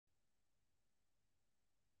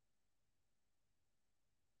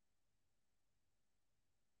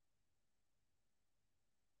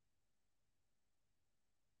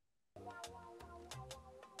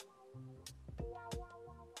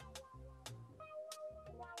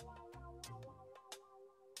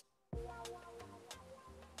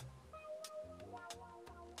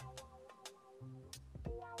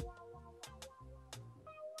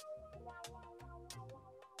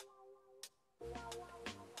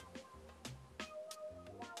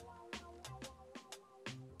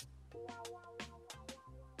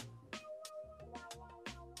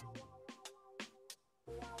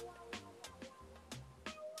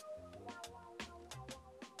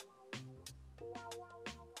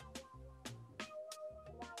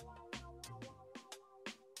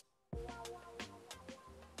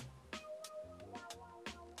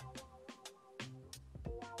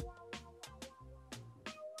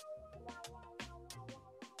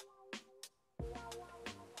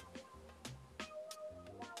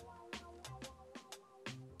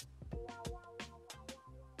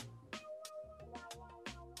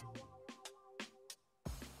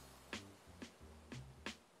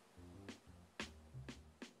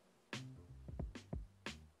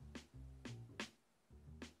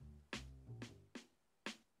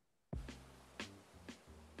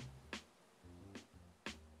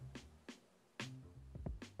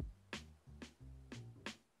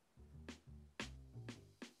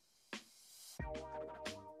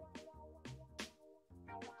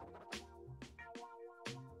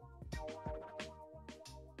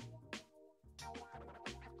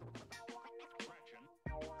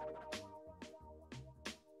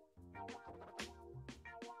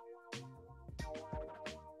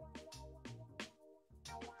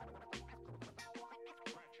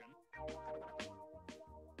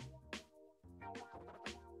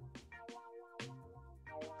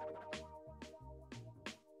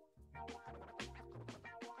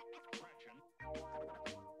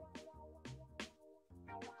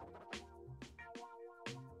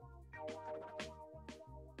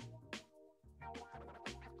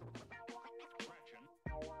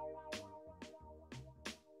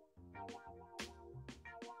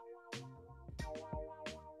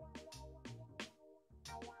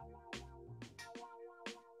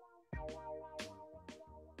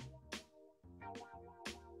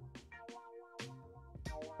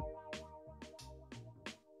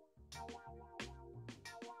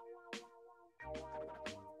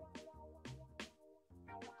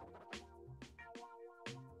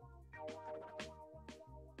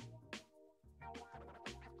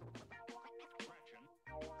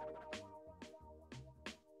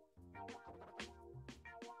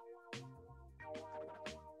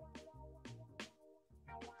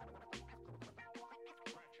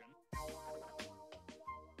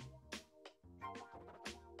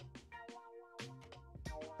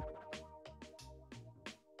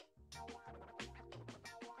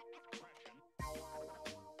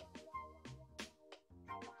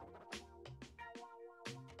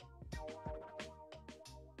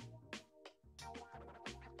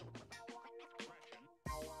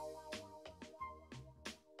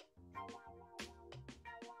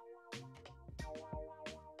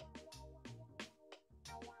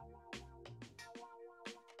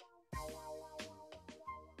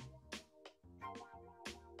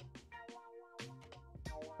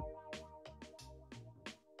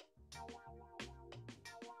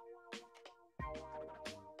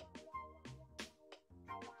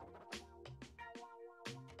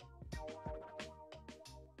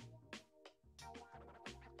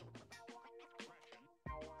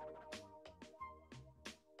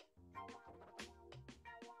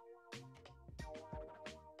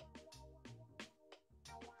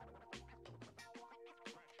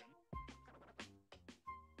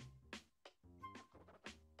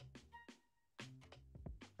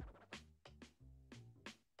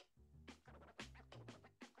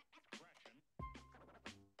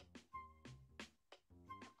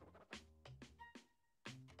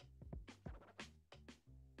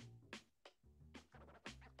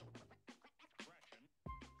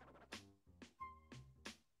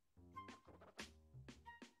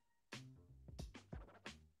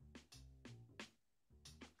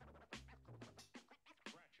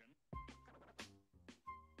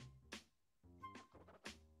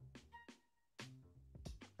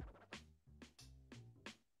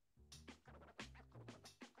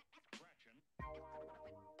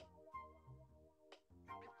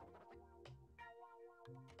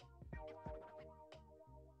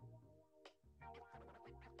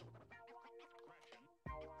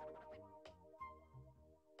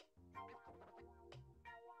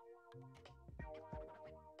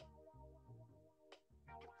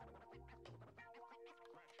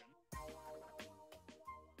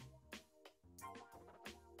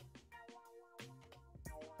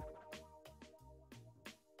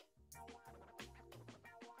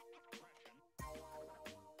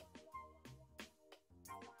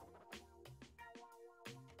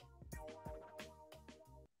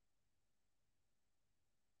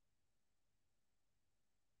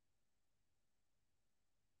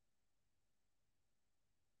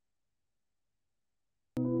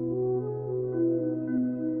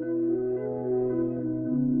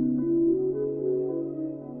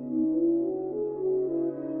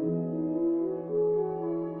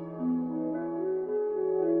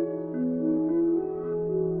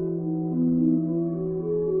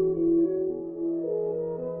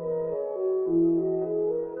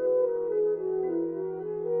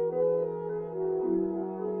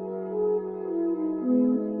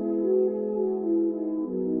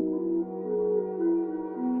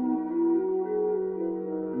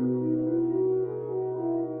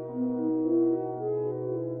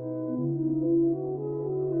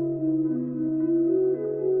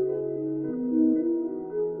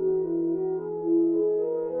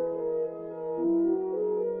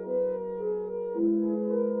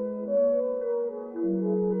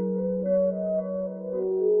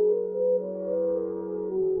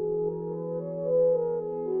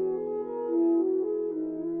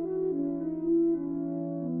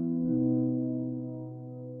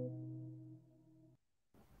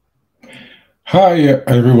Hi,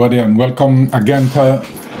 everybody, and welcome again to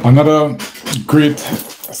another great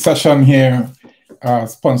session here,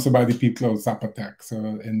 sponsored by the people of Zapatec. So,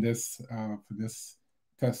 in this for this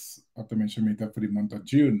test automation meetup for the month of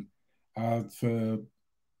June,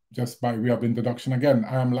 just by way of introduction again,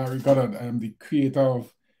 I am Larry Goddard. I am the creator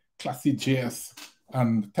of Classy JS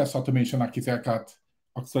and test automation architect at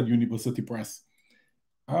Oxford University Press.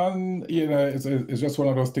 And it's just one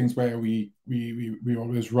of those things where we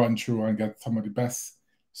always run through and get some of the best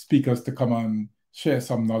speakers to come and share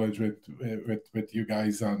some knowledge with you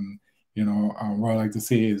guys. And what I like to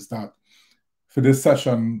say is that for this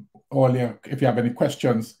session, if you have any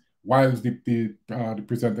questions while the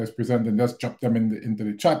presenter is presenting, just drop them into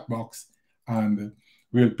the chat box, and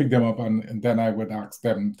we'll pick them up, and then I would ask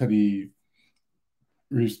them to the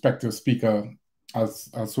respective speaker as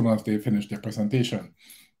soon as they finish their presentation.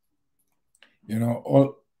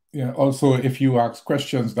 Also, if you ask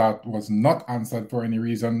questions that was not answered for any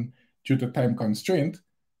reason due to time constraint,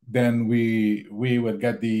 then we would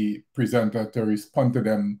get the presenter to respond to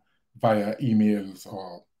them via emails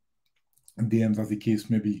or DMs, as the case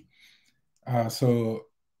may be. So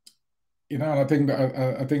and I think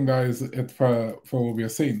that is it for what we are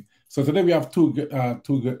saying. So today we have two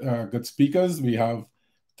good speakers. We have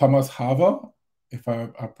Thomas Haver, if I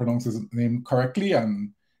pronounce his name correctly,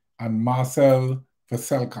 and Marcel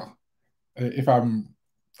Veselka. If I'm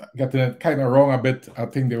getting it kind of wrong a bit, I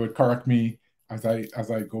think they would correct me as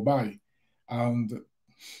I go by. And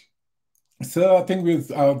so I think with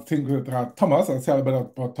Thomas, I'll say a bit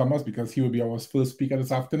about Thomas because he will be our first speaker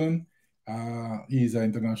this afternoon. He's an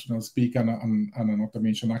international speaker and an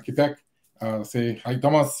automation architect. Say hi,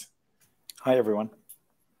 Thomas. Hi, everyone.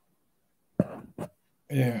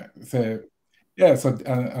 Yeah. So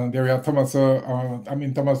there we are, Thomas. So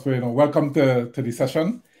Thomas, welcome to the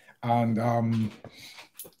session, and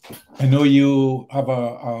I know you have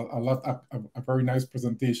a very nice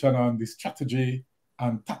presentation on the strategy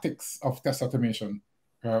and tactics of test automation,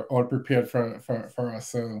 all prepared for us.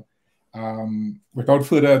 So without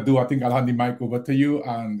further ado, I think I'll hand the mic over to you,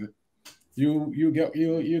 and you get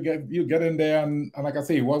in there, and like I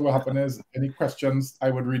say, what will happen is any questions, I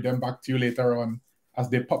would read them back to you later on as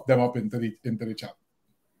they pop them up into the chat.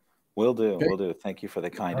 Will do. Okay? Will do. Thank you for the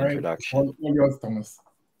kind introduction. All yours, Thomas.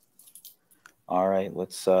 All right,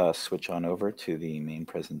 let's switch on over to the main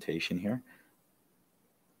presentation here.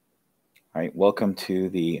 All right, welcome to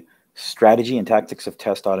the Strategy and Tactics of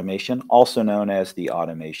Test Automation, also known as the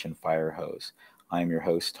Automation Fire Hose. I am your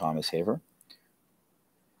host, Thomas Haver.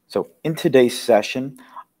 So in today's session,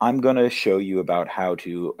 I'm going to show you about how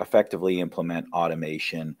to effectively implement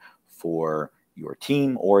automation for your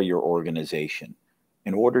team or your organization.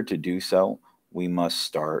 In order to do so, we must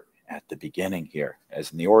start at the beginning here,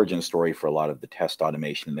 as in the origin story for a lot of the test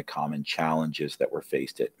automation and the common challenges that were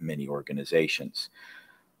faced at many organizations.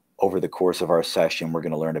 Over the course of our session, we're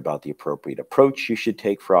going to learn about the appropriate approach you should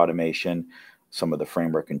take for automation, some of the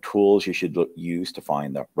framework and tools you should use to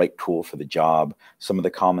find the right tool for the job, some of the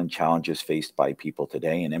common challenges faced by people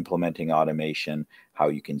today in implementing automation, how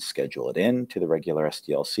you can schedule it in to the regular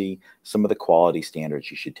SDLC, some of the quality standards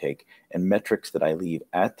you should take, and metrics that I leave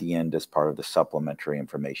at the end as part of the supplementary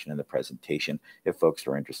information in the presentation if folks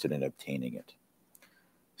are interested in obtaining it.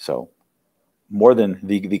 So, more than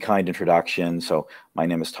the kind introduction. So my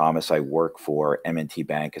name is Thomas. I work for M&T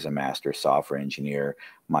Bank as a master software engineer.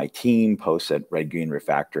 My team posts at Red Green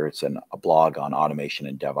Refactor. It's a blog on automation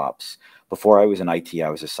and DevOps. Before I was in IT, I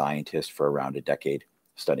was a scientist for around a decade,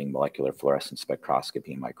 studying molecular fluorescence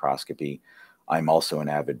spectroscopy and microscopy. I'm also an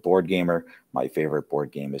avid board gamer. My favorite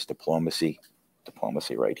board game is Diplomacy.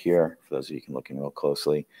 Diplomacy right here, for those of you who can look in real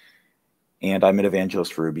closely. And I'm an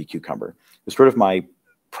evangelist for Ruby Cucumber. It's sort of my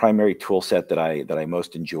primary tool set that I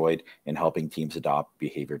most enjoyed in helping teams adopt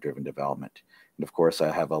behavior-driven development. And of course, I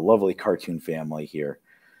have a lovely cartoon family here.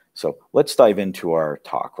 So let's dive into our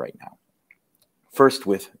talk right now. First,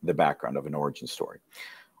 with the background of an origin story.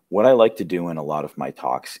 What I like to do in a lot of my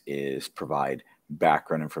talks is provide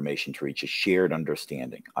background information to reach a shared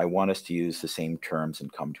understanding. I want us to use the same terms and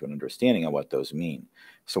come to an understanding of what those mean.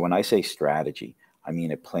 So when I say strategy, I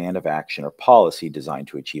mean a plan of action or policy designed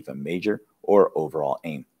to achieve a major or overall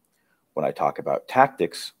aim. When I talk about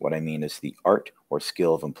tactics, what I mean is the art or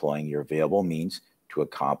skill of employing your available means to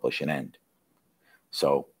accomplish an end.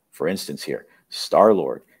 So, for instance here,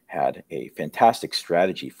 Star-Lord had a fantastic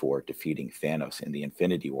strategy for defeating Thanos in the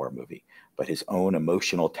Infinity War movie, but his own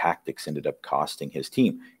emotional tactics ended up costing his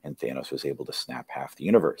team, and Thanos was able to snap half the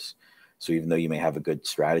universe. So even though you may have a good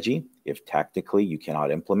strategy, if tactically you cannot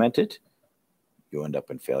implement it, you end up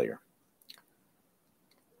in failure.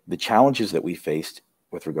 The challenges that we faced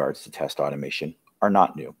with regards to test automation are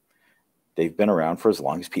not new. They've been around for as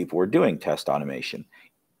long as people were doing test automation,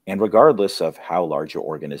 and regardless of how large your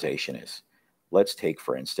organization is. Let's take,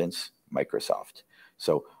 for instance, Microsoft.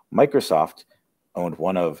 So Microsoft owned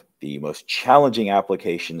one of the most challenging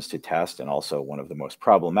applications to test and also one of the most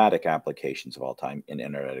problematic applications of all time in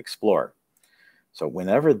Internet Explorer. So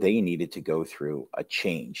whenever they needed to go through a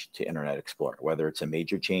change to Internet Explorer, whether it's a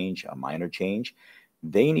major change, a minor change,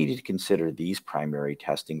 they needed to consider these primary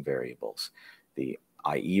testing variables: the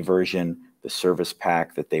IE version, the service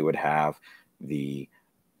pack that they would have, the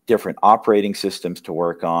different operating systems to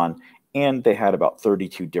work on, and they had about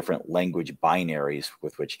 32 different language binaries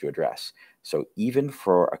with which to address. So even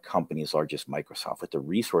for a company as large as Microsoft, with the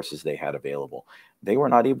resources they had available, they were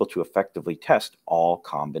not able to effectively test all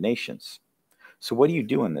combinations. So what do you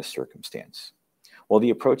do in this circumstance? Well, the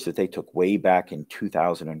approach that they took way back in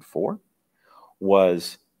 2004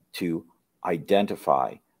 was to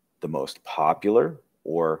identify the most popular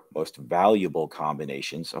or most valuable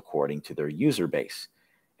combinations according to their user base.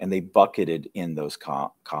 And they bucketed in those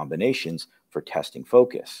combinations for testing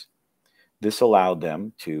focus. This allowed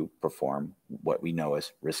them to perform what we know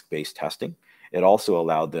as risk-based testing. It also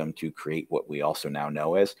allowed them to create what we also now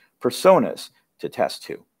know as personas to test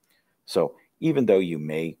to. So even though you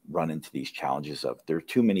may run into these challenges of there are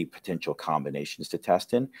too many potential combinations to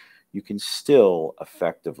test in, you can still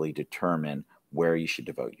effectively determine where you should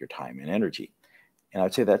devote your time and energy. And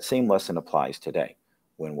I'd say that same lesson applies today.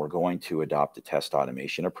 When we're going to adopt a test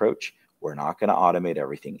automation approach, we're not going to automate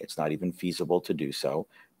everything. It's not even feasible to do so,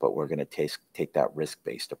 but we're going to take that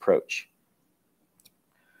risk-based approach.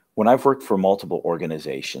 When I've worked for multiple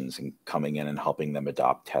organizations and coming in and helping them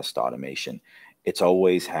adopt test automation, it's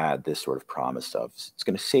always had this sort of promise of it's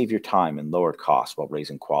going to save your time and lower costs while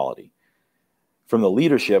raising quality. From the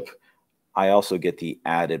leadership, I also get the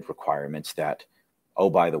added requirements that,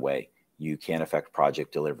 oh, by the way, you can't affect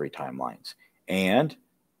project delivery timelines, and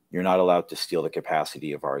you're not allowed to steal the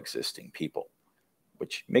capacity of our existing people,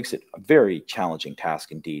 which makes it a very challenging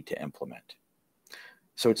task indeed to implement.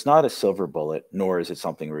 So it's not a silver bullet, nor is it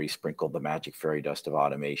something where you sprinkle the magic fairy dust of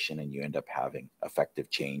automation and you end up having effective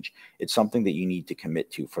change. It's something that you need to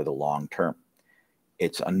commit to for the long term.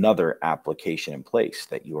 It's another application in place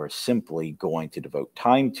that you are simply going to devote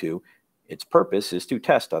time to. Its purpose is to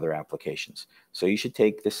test other applications. So you should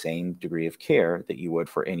take the same degree of care that you would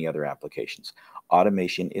for any other applications.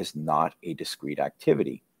 Automation is not a discrete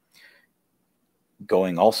activity.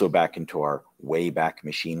 Going also back into our way back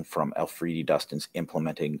machine from Alfredi Dustin's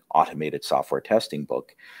Implementing Automated Software Testing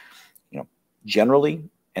book, generally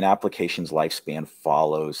an application's lifespan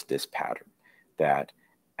follows this pattern, that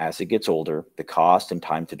as it gets older, the cost and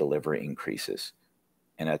time to deliver increases.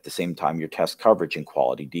 And at the same time, your test coverage and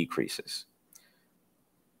quality decreases.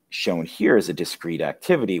 Shown here is a discrete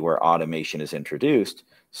activity where automation is introduced.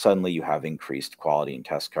 Suddenly you have increased quality and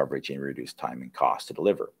test coverage and reduced time and cost to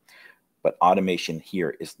deliver. But automation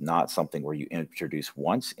here is not something where you introduce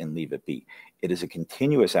once and leave it be. It is a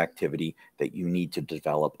continuous activity that you need to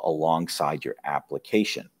develop alongside your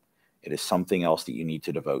application. It is something else that you need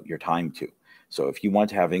to devote your time to. So if you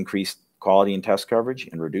want to have increased quality and test coverage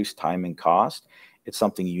and reduce time and cost, it's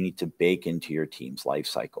something you need to bake into your team's life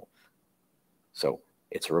cycle. So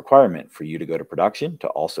it's a requirement for you to go to production to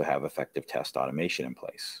also have effective test automation in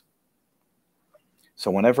place. So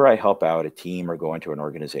whenever I help out a team or go into an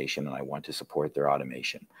organization and I want to support their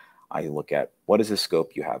automation, I look at what is the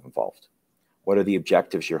scope you have involved? What are the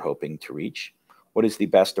objectives you're hoping to reach? What is the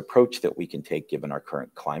best approach that we can take given our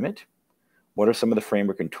current climate? What are some of the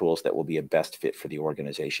framework and tools that will be a best fit for the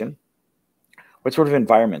organization? What sort of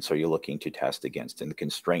environments are you looking to test against and the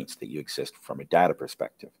constraints that you exist from a data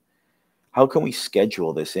perspective? How can we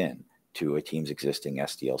schedule this in to a team's existing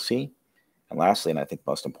SDLC? And lastly, and I think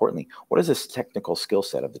most importantly, what is this technical skill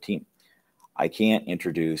set of the team? I can't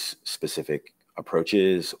introduce specific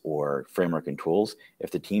approaches or framework and tools if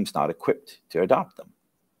the team's not equipped to adopt them.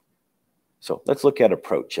 So let's look at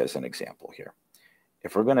approach as an example here.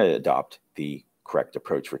 If we're going to adopt the correct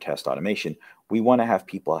approach for test automation, we want to have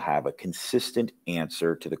people have a consistent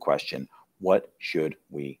answer to the question, what should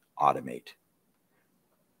we automate?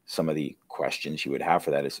 Some of the questions you would have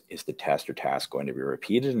for that is the test or task going to be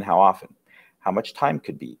repeated and how often? How much time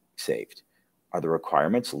could be saved? Are the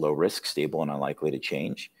requirements low risk, stable, and unlikely to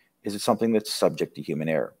change? Is it something that's subject to human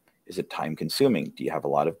error? Is it time consuming? Do you have a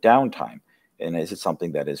lot of downtime? And is it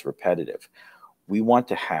something that is repetitive? We want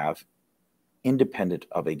to have, independent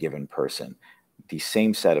of a given person, the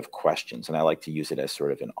same set of questions, and I like to use it as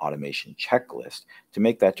sort of an automation checklist to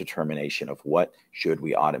make that determination of what should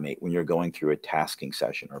we automate when you're going through a tasking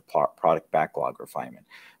session or product backlog refinement.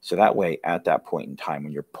 So that way, at that point in time,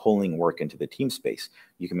 when you're pulling work into the team space,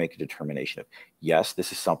 you can make a determination of, yes,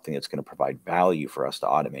 this is something that's going to provide value for us to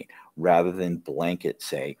automate, rather than blanket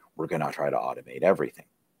say, we're going to try to automate everything.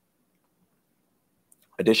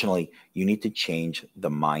 Additionally, you need to change the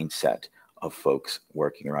mindset of folks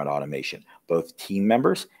working around automation, both team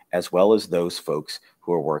members as well as those folks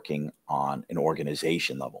who are working on an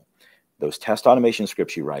organization level. Those test automation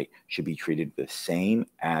scripts you write should be treated the same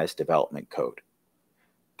as development code.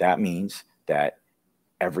 That means that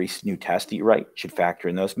every new test that you write should factor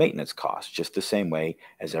in those maintenance costs, just the same way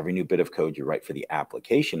as every new bit of code you write for the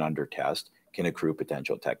application under test can accrue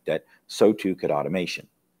potential tech debt, so too could automation.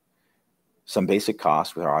 Some basic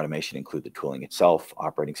costs with our automation include the tooling itself,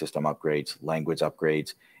 operating system upgrades, language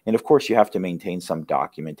upgrades, and of course you have to maintain some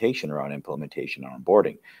documentation around implementation and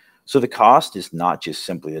onboarding. So the cost is not just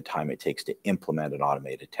simply the time it takes to implement an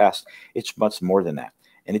automated test, it's much more than that.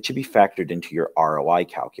 And it should be factored into your ROI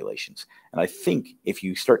calculations. And I think if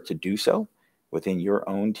you start to do so within your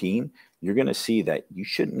own team, you're going to see that you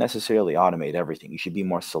shouldn't necessarily automate everything. You should be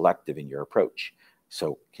more selective in your approach.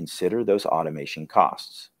 So consider those automation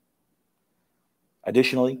costs.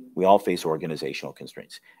 Additionally, we all face organizational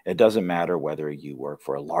constraints. It doesn't matter whether you work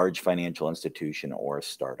for a large financial institution or a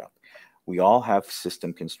startup. We all have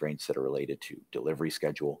system constraints that are related to delivery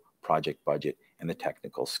schedule, project budget, and the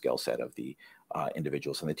technical skill set of the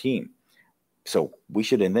individuals in the team. So we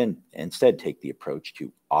should then instead take the approach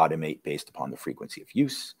to automate based upon the frequency of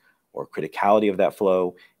use or criticality of that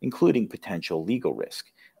flow, including potential legal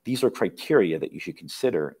risk. These are criteria that you should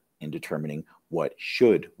consider in determining what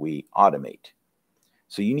should we automate.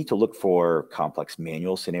 So you need to look for complex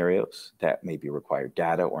manual scenarios that maybe require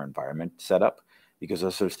data or environment setup, because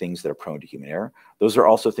those are things that are prone to human error. Those are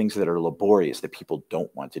also things that are laborious that people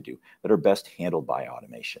don't want to do, that are best handled by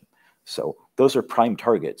automation. So those are prime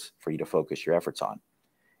targets for you to focus your efforts on.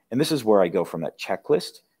 And this is where I go from that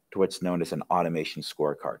checklist to what's known as an automation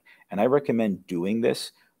scorecard. And I recommend doing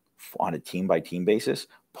this on a team-by-team basis,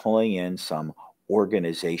 pulling in some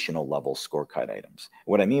organizational level scorecard items.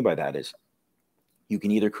 What I mean by that is, you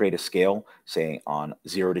can either create a scale, say on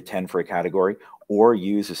 0 to 10 for a category, or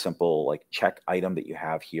use a simple like check item that you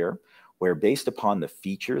have here, where based upon the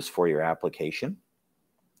features for your application,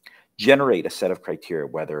 generate a set of criteria,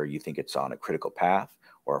 whether you think it's on a critical path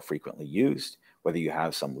or frequently used, whether you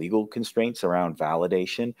have some legal constraints around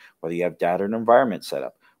validation, whether you have data and environment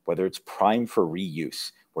setup, whether it's prime for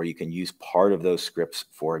reuse, where you can use part of those scripts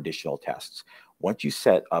for additional tests. Once you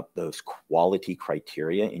set up those quality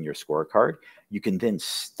criteria in your scorecard, you can then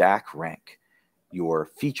stack rank your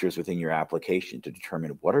features within your application to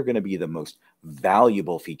determine what are going to be the most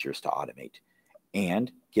valuable features to automate.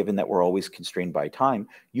 And given that we're always constrained by time,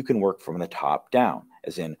 you can work from the top down,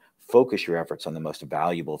 as in focus your efforts on the most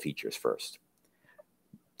valuable features first.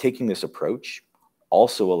 Taking this approach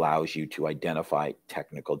also allows you to identify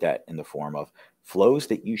technical debt in the form of flows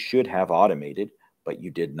that you should have automated, but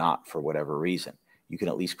you did not for whatever reason. You can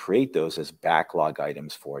at least create those as backlog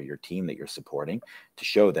items for your team that you're supporting to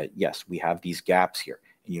show that, yes, we have these gaps here,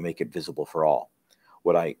 and you make it visible for all.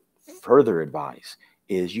 What I further advise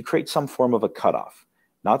is you create some form of a cutoff.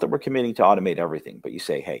 Not that we're committing to automate everything, but you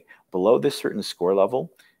say, hey, below this certain score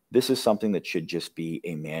level, this is something that should just be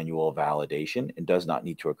a manual validation and does not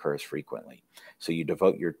need to occur as frequently. So you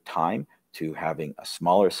devote your time to having a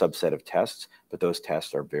smaller subset of tests, but those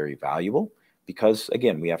tests are very valuable because,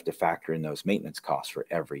 again, we have to factor in those maintenance costs for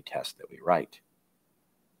every test that we write.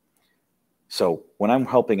 So when I'm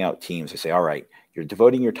helping out teams, I say, all right, you're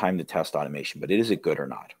devoting your time to test automation, but is it good or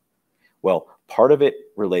not? Well, part of it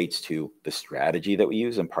relates to the strategy that we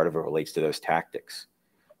use, and part of it relates to those tactics.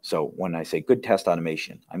 So when I say good test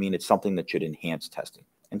automation, I mean it's something that should enhance testing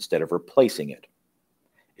instead of replacing it.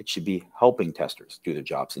 It should be helping testers do their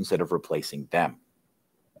jobs instead of replacing them.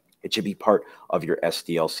 It should be part of your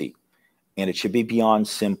SDLC. And it should be beyond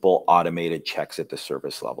simple automated checks at the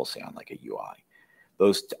service level, say on like a UI.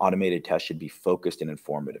 Those automated tests should be focused and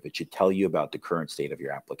informative. It should tell you about the current state of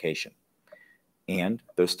your application. And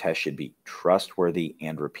those tests should be trustworthy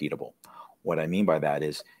and repeatable. What I mean by that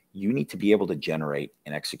is you need to be able to generate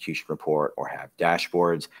an execution report or have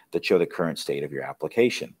dashboards that show the current state of your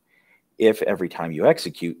application. If every time you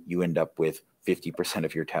execute, you end up with 50%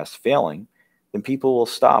 of your tests failing, then people will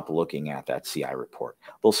stop looking at that CI report.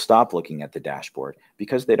 They'll stop looking at the dashboard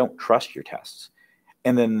because they don't trust your tests.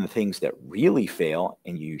 And then the things that really fail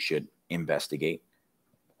and you should investigate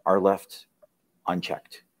are left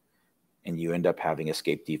unchecked. And you end up having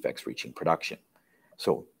escape defects reaching production.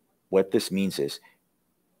 So what this means is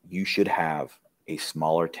you should have a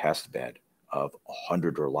smaller test bed of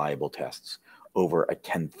 100 reliable tests over a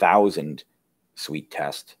 10,000 suite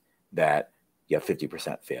test that you have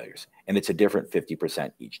 50% failures. And it's a different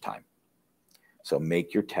 50% each time. So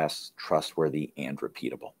make your tests trustworthy and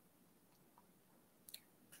repeatable.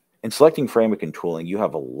 In selecting framework and tooling, you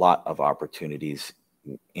have a lot of opportunities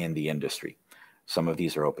in the industry. Some of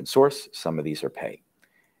these are open source, some of these are pay.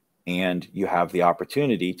 And you have the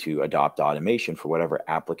opportunity to adopt automation for whatever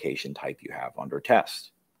application type you have under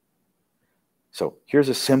test. So here's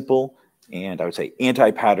a simple and I would say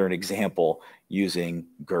anti-pattern example using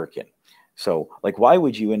Gherkin. So like, why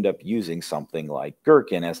would you end up using something like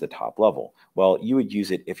Gherkin as the top level? Well, you would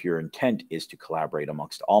use it if your intent is to collaborate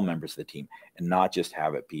amongst all members of the team and not just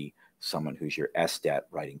have it be someone who's your SDET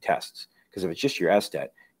writing tests. Because if it's just your SDET,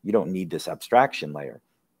 you don't need this abstraction layer.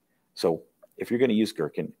 So if you're going to use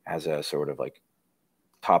Gherkin as a sort of like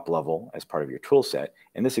top level as part of your tool set,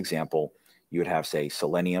 in this example, you would have, say,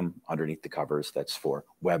 Selenium underneath the covers. That's for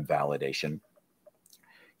web validation.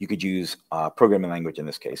 You could use programming language. In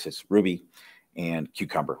this case, it's Ruby and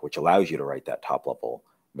Cucumber, which allows you to write that top level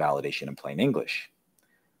validation in plain English.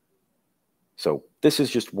 So this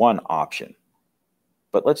is just one option.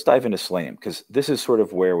 But let's dive into Selenium, because this is sort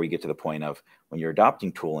of where we get to the point of when you're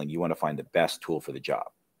adopting tooling, you want to find the best tool for the job,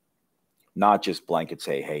 not just blanket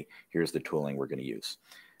say, hey, here's the tooling we're going to use.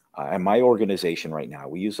 In my organization right now,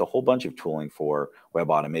 we use a whole bunch of tooling for web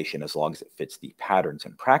automation as long as it fits the patterns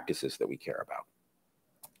and practices that we care about.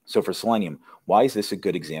 So for Selenium, why is this a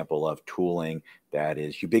good example of tooling that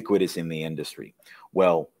is ubiquitous in the industry?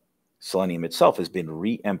 Well, Selenium itself has been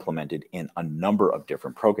re-implemented in a number of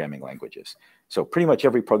different programming languages. So pretty much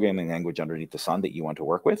every programming language underneath the sun that you want to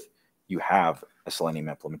work with, you have a Selenium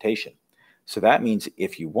implementation. So that means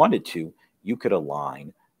if you wanted to, you could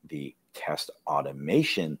align the test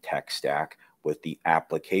automation tech stack with the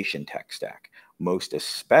application tech stack, most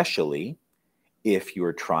especially if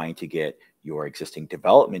you're trying to get your existing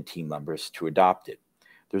development team members to adopt it.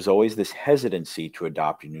 There's always this hesitancy to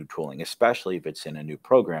adopt a new tooling, especially if it's in a new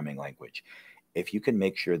programming language. If you can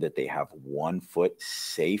make sure that they have one foot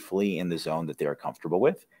safely in the zone that they're comfortable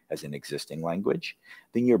with as an existing language,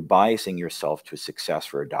 then you're biasing yourself to success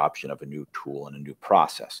for adoption of a new tool and a new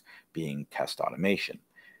process, being test automation.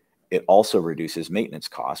 It also reduces maintenance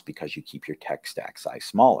costs because you keep your tech stack size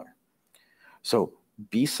smaller. So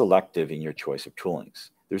be selective in your choice of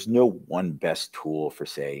toolings. There's no one best tool for,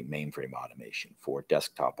 say, mainframe automation, for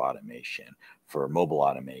desktop automation, for mobile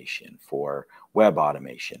automation, for web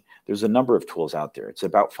automation. There's a number of tools out there. It's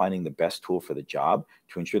about finding the best tool for the job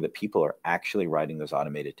to ensure that people are actually writing those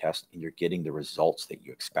automated tests and you're getting the results that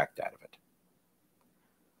you expect out of it.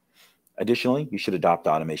 Additionally, you should adopt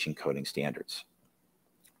automation coding standards.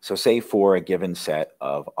 So say for a given set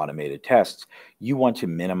of automated tests, you want to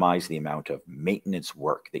minimize the amount of maintenance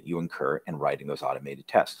work that you incur in writing those automated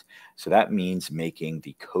tests. So that means making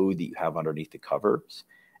the code that you have underneath the covers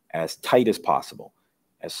as tight as possible,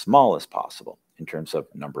 as small as possible in terms of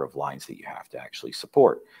number of lines that you have to actually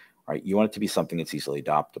support, right? You want it to be something that's easily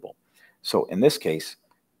adoptable. So in this case,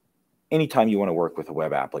 anytime you want to work with a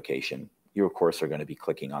web application, you of course are going to be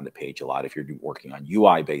clicking on the page a lot if you're working on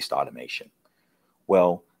UI-based automation.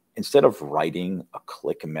 Well, instead of writing a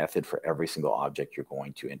click method for every single object you're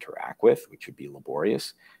going to interact with, which would be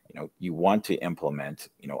laborious, you want to implement,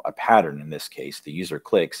 a pattern. In this case, the user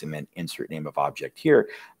clicks and then insert name of object here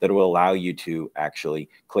that will allow you to actually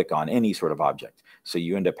click on any sort of object. So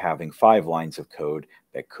you end up having 5 lines of code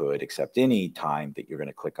that could accept any time that you're going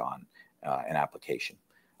to click on an application.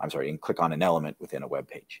 And click on an element within a web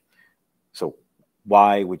page. So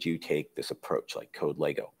why would you take this approach like code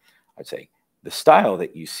Lego? I'd say the style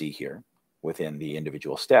that you see here within the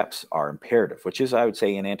individual steps are imperative, which is, I would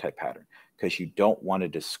say, an anti-pattern, because you don't want to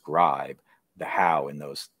describe the how in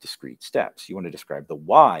those discrete steps. You want to describe the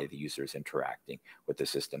why the user is interacting with the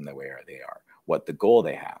system the way they are, what the goal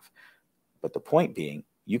they have. But the point being,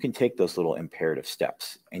 you can take those little imperative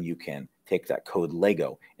steps and you can take that code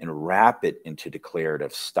Lego and wrap it into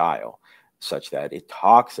declarative style, such that it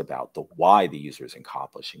talks about the why the user is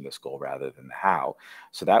accomplishing this goal rather than the how.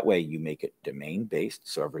 So that way you make it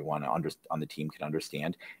domain-based so everyone on the team can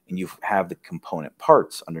understand, and you have the component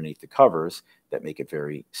parts underneath the covers that make it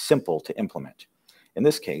very simple to implement. In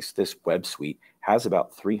this case, this web suite has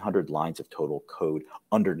about 300 lines of total code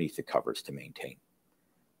underneath the covers to maintain.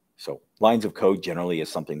 So lines of code generally is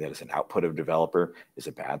something that is an output of a developer is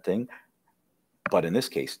a bad thing. But in this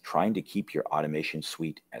case, trying to keep your automation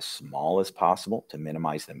suite as small as possible to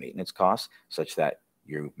minimize the maintenance costs such that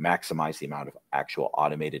you maximize the amount of actual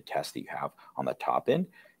automated tests that you have on the top end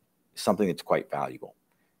something that's quite valuable.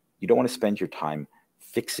 You don't want to spend your time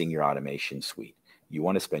fixing your automation suite. You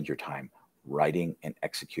want to spend your time writing and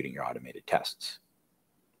executing your automated tests.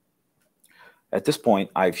 At this point,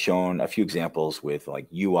 I've shown a few examples with like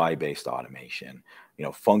UI-based automation,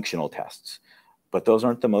 functional tests, but those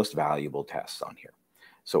aren't the most valuable tests on here.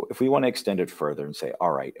 So if we want to extend it further and say,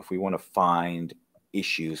 all right, if we want to find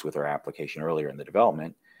issues with our application earlier in the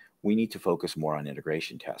development, we need to focus more on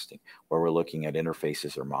integration testing, where we're looking at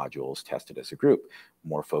interfaces or modules tested as a group,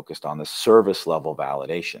 more focused on the service level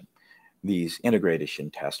validation. These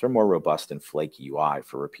integration tests are more robust than flaky UI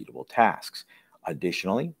for repeatable tasks.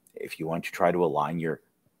 Additionally, if you want to try to align your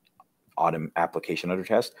application under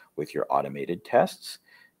test with your automated tests,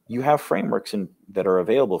 you have frameworks that are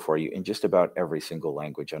available for you in just about every single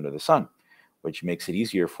language under the sun, which makes it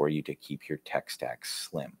easier for you to keep your tech stack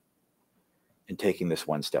slim. And taking this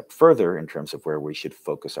one step further in terms of where we should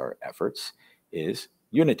focus our efforts is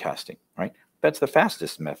unit testing, right? That's the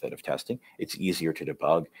fastest method of testing. It's easier to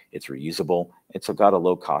debug, it's reusable, it's got a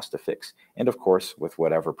low cost to fix. And of course, with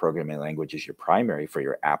whatever programming language is your primary for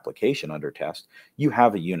your application under test, you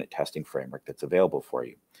have a unit testing framework that's available for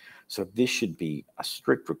you. So this should be a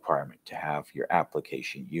strict requirement to have your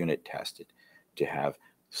application unit tested, to have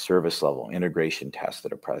service level integration tests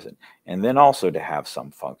that are present, and then also to have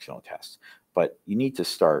some functional tests. But you need to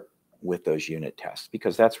start with those unit tests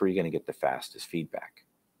because that's where you're going to get the fastest feedback.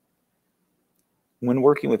 When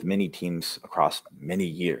working with many teams across many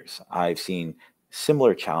years, I've seen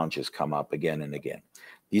similar challenges come up again and again.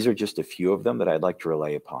 These are just a few of them that I'd like to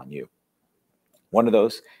relay upon you. One of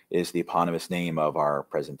those is the eponymous name of our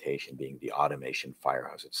presentation being the Automation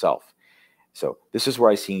Firehose itself. So this is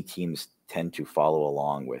where I see teams tend to follow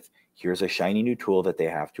along with, here's a shiny new tool that they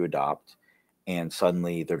have to adopt, and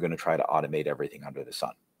suddenly they're going to try to automate everything under the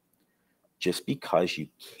sun. Just because you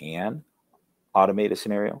can automate a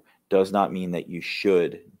scenario does not mean that you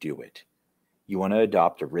should do it. You want to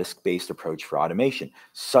adopt a risk-based approach for automation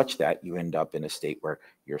such that you end up in a state where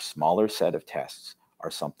your smaller set of tests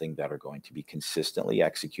are something that are going to be consistently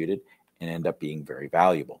executed and end up being very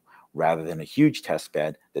valuable, rather than a huge test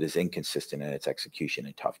bed that is inconsistent in its execution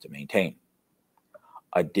and tough to maintain.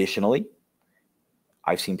 Additionally,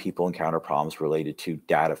 I've seen people encounter problems related to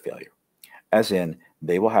data failure, as in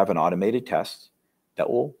they will have an automated test that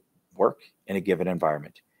will work in a given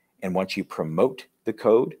environment. And once you promote the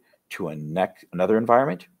code to another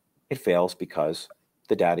environment, it fails because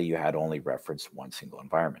the data you had only referenced one single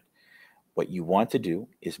environment. What you want to do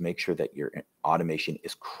is make sure that your automation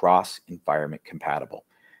is cross-environment compatible.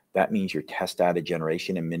 That means your test data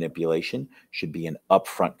generation and manipulation should be an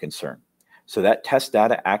upfront concern. So that test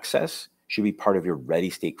data access should be part of your ready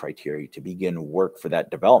state criteria to begin work for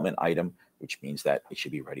that development item, which means that it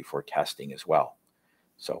should be ready for testing as well.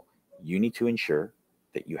 So you need to ensure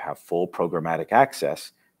that you have full programmatic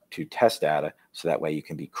access to test data so that way you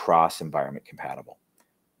can be cross-environment compatible.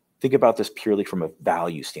 Think about this purely from a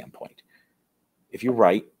value standpoint. If you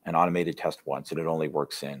write an automated test once and it only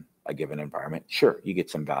works in a given environment, sure, you get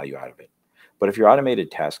some value out of it. But if your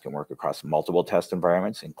automated test can work across multiple test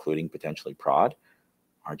environments, including potentially prod,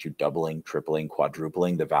 aren't you doubling, tripling,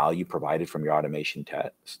 quadrupling the value provided from your automation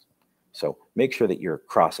test? So make sure that you're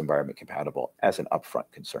cross-environment compatible as an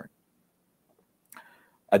upfront concern.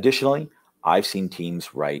 Additionally, I've seen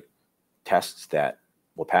teams write tests that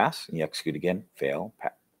will pass, and you execute again, fail,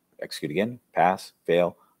 execute again, pass,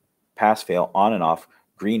 fail, on and off,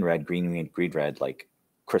 green, red, like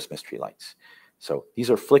Christmas tree lights. So these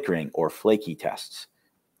are flickering or flaky tests.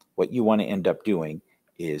 What you want to end up doing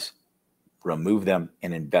is remove them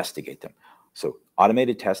and investigate them. So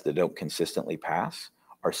automated tests that don't consistently pass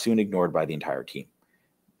are soon ignored by the entire team.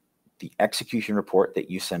 The execution report that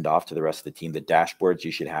you send off to the rest of the team, the dashboards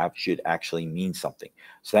you should have, should actually mean something.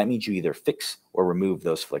 So that means you either fix or remove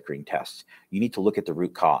those flickering tests. You need to look at the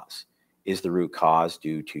root cause. Is the root cause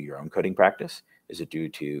due to your own coding practice? Is it due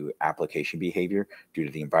to application behavior, due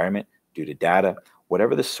to the environment, due to data?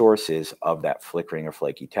 Whatever the source is of that flickering or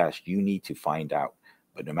flaky test, you need to find out.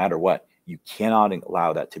 But no matter what, you cannot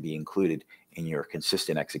allow that to be included in your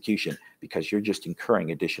consistent execution because you're just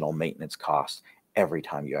incurring additional maintenance costs every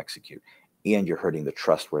time you execute, and you're hurting the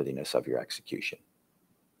trustworthiness of your execution.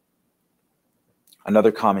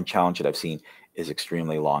 Another common challenge that I've seen is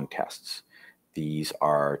extremely long tests. These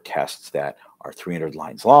are tests that are 300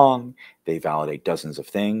 lines long, they validate dozens of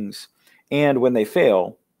things, and when they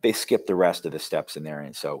fail, they skip the rest of the steps in there.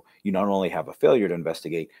 And so you not only have a failure to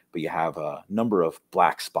investigate, but you have a number of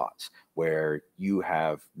black spots where you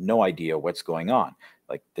have no idea what's going on.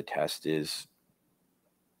 Like the test is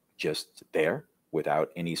just there without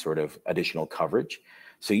any sort of additional coverage.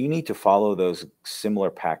 So you need to follow those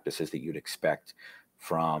similar practices that you'd expect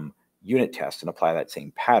from unit tests and apply that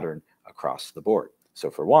same pattern across the board. So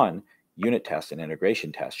for one, unit tests and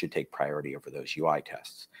integration tests should take priority over those UI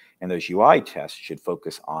tests. And those UI tests should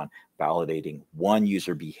focus on validating one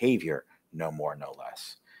user behavior, no more, no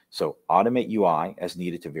less. So automate UI as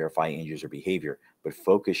needed to verify end user behavior, but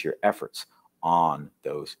focus your efforts on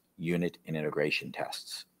those unit and integration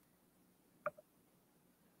tests.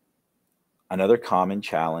 Another common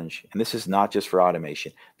challenge, and this is not just for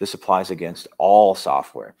automation, this applies against all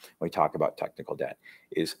software when we talk about technical debt,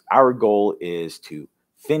 is our goal is to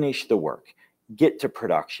finish the work, get to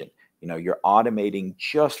production. You know, you're automating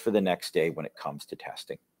just for the next day when it comes to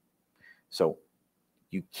testing. So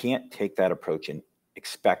you can't take that approach and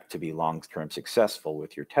expect to be long-term successful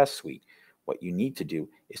with your test suite. What you need to do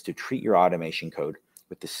is to treat your automation code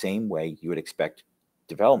with the same way you would expect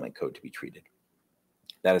development code to be treated.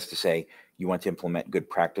 That is to say, you want to implement good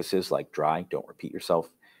practices like dry, don't repeat yourself,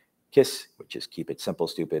 KISS, which is keep it simple,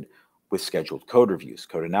 stupid, with scheduled code reviews,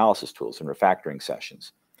 code analysis tools, and refactoring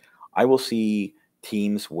sessions. I will see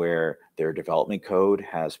teams where their development code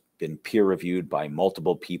has been peer reviewed by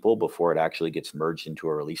multiple people before it actually gets merged into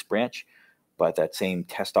a release branch, but that same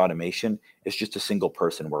test automation is just a single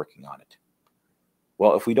person working on it.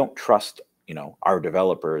 Well, if we don't trust, our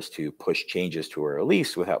developers to push changes to a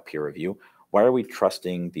release without peer review, why are we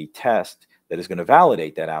trusting the test that is going to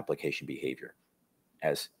validate that application behavior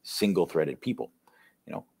as single-threaded people?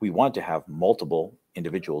 We want to have multiple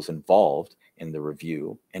individuals involved in the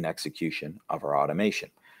review and execution of our automation.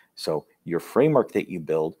 So your framework that you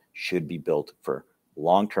build should be built for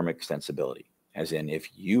long-term extensibility, as in if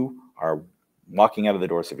you are walking out of the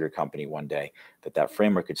doors of your company one day, that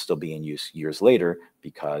framework could still be in use years later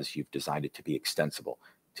because you've designed it to be extensible,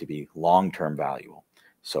 to be long-term valuable.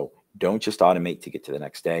 So don't just automate to get to the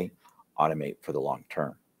next day, automate for the long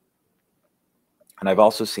term. And I've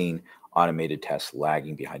also seen automated tests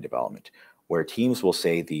lagging behind development, where teams will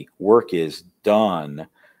say the work is done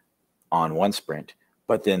on one sprint,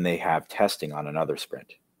 but then they have testing on another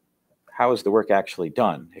sprint. How is the work actually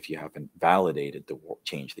done if you haven't validated the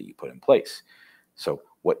change that you put in place? So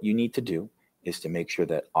what you need to do is to make sure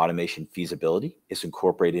that automation feasibility is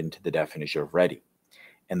incorporated into the definition of ready.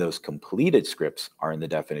 And those completed scripts are in the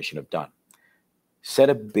definition of done. Set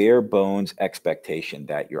a bare bones expectation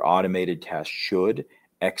that your automated test should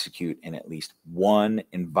execute in at least one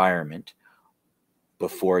environment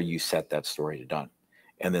before you set that story to done.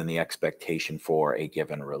 And then the expectation for a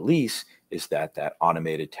given release is that that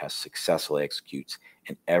automated test successfully executes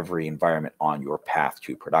in every environment on your path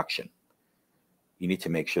to production. You need to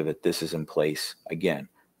make sure that this is in place, again,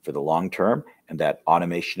 for the long term, and that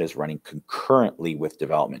automation is running concurrently with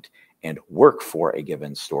development, and work for a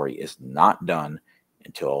given story is not done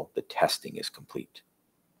until the testing is complete.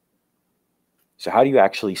 So how do you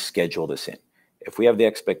actually schedule this in? If we have the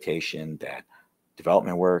expectation that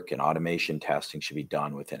development work and automation testing should be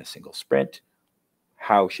done within a single sprint,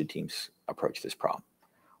 how should teams approach this problem?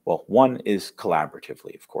 Well, one is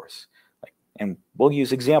collaboratively, of course. And we'll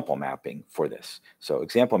use example mapping for this. So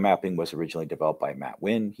example mapping was originally developed by Matt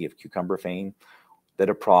Wynn, he of Cucumber fame, that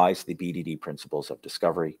applies the BDD principles of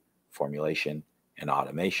discovery, formulation, and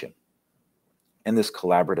automation. In this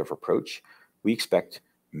collaborative approach, we expect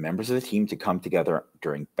members of the team to come together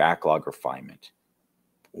during backlog refinement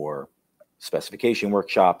or specification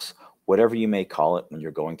workshops, whatever you may call it, when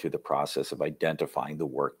you're going through the process of identifying the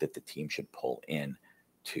work that the team should pull in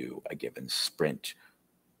to a given sprint.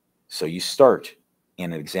 So you start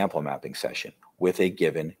in an example mapping session with a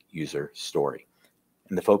given user story.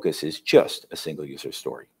 And the focus is just a single user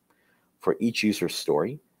story. For each user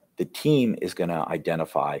story, the team is going to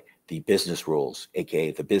identify the business rules,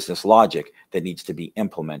 aka the business logic that needs to be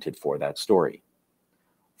implemented for that story.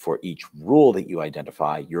 For each rule that you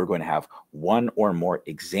identify, you're going to have one or more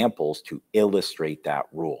examples to illustrate that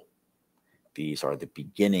rule. These are the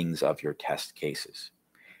beginnings of your test cases.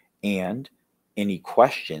 And any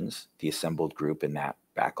questions the assembled group in that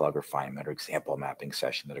backlog refinement or example mapping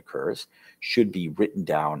session that occurs should be written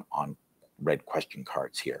down on red question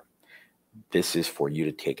cards here. This is for you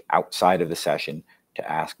to take outside of the session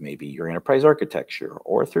to ask maybe your enterprise architecture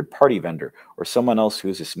or a third-party vendor or someone else who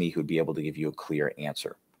is a SME who'd be able to give you a clear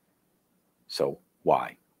answer. So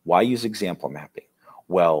why? Why use example mapping?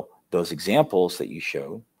 Well, those examples that you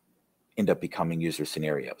show end up becoming user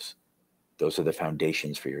scenarios. Those are the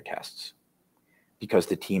foundations for your tests. Because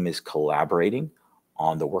the team is collaborating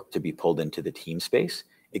on the work to be pulled into the team space,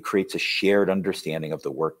 it creates a shared understanding of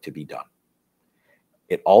the work to be done.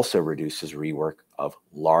 It also reduces rework of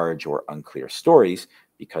large or unclear stories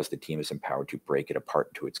because the team is empowered to break it apart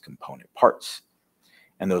into its component parts.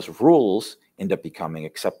 And those rules end up becoming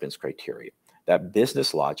acceptance criteria. That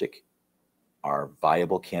business logic are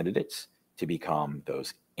viable candidates to become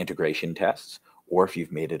those integration tests, or if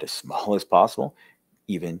you've made it as small as possible,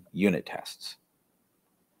 even unit tests.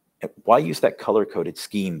 And why use that color-coded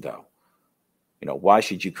scheme though? Why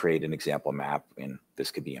should you create an example map? And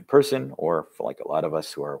this could be in person, or for like a lot of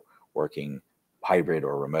us who are working hybrid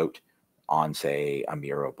or remote on, say, a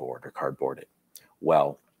Miro board or cardboarded.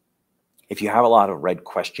 Well, if you have a lot of red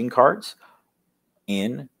question cards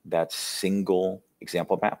in that single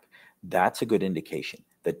example map, that's a good indication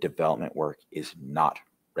that development work is not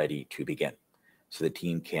ready to begin. So the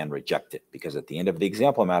team can reject it, because at the end of the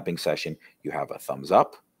example mapping session, you have a thumbs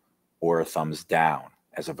up or a thumbs down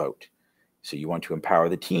as a vote. So you want to empower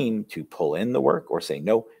the team to pull in the work or say,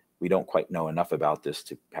 no, we don't quite know enough about this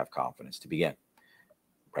to have confidence to begin.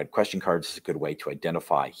 Red question cards is a good way to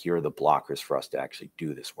identify, here are the blockers for us to actually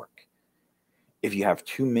do this work. If you have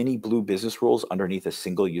too many blue business rules underneath a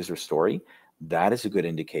single user story, that is a good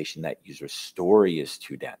indication that user story is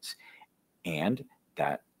too dense, and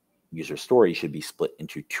that user story should be split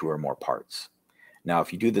into 2 or more parts. Now,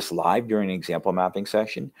 if you do this live during an example mapping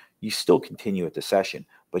session, you still continue with the session,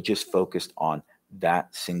 but just focused on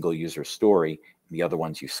that single user story. The other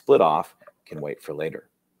ones you split off can wait for later.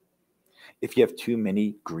 If you have too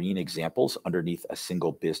many green examples underneath a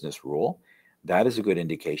single business rule, that is a good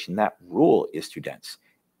indication that rule is too dense,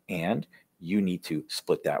 and you need to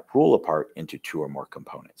split that rule apart into 2 or more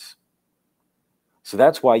components. So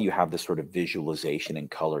that's why you have this sort of visualization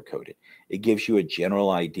and color coded. It gives you a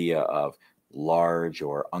general idea of large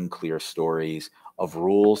or unclear stories, of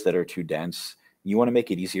rules that are too dense. You want to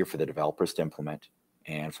make it easier for the developers to implement,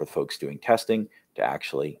 and for the folks doing testing to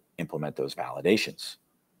actually implement those validations.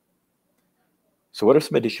 So what are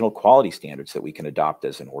some additional quality standards that we can adopt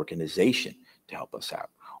as an organization to help us out,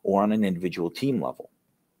 or on an individual team level?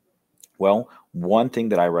 Well, one thing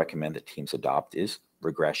that I recommend that teams adopt is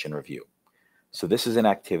regression review. So this is an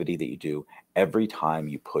activity that you do every time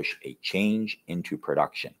you push a change into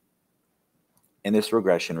production. In this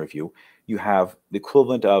regression review, you have the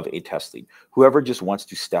equivalent of a test lead, whoever just wants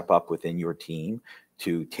to step up within your team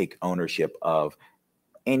to take ownership of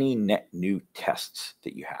any net new tests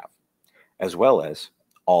that you have, as well as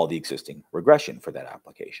all the existing regression for that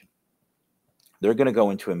application. They're going to go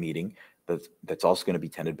into a meeting that's also going to be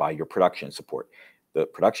tended by your production support. The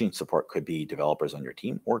production support could be developers on your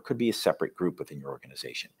team, or it could be a separate group within your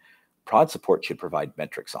organization. Prod support should provide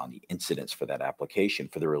metrics on the incidents for that application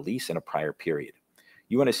for the release in a prior period.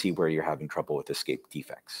 You want to see where you're having trouble with escape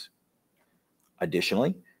defects.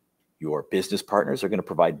 Additionally, your business partners are going to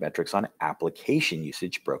provide metrics on application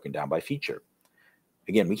usage broken down by feature.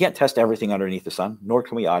 Again, we can't test everything underneath the sun, nor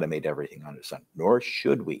can we automate everything under the sun, nor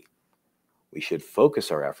should we. We should focus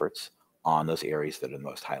our efforts on those areas that are the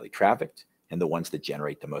most highly trafficked and the ones that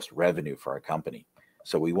generate the most revenue for our company.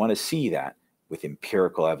 So we want to see that with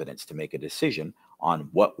empirical evidence to make a decision on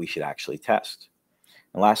what we should actually test.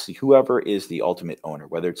 And lastly, whoever is the ultimate owner,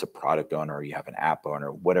 whether it's a product owner or you have an app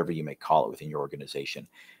owner, whatever you may call it within your organization,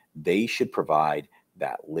 they should provide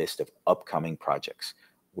that list of upcoming projects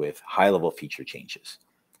with high-level feature changes.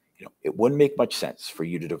 It wouldn't make much sense for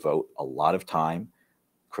you to devote a lot of time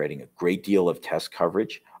creating a great deal of test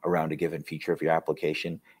coverage around a given feature of your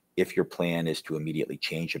application if your plan is to immediately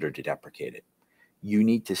change it or to deprecate it. You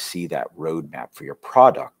need to see that roadmap for your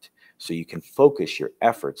product so you can focus your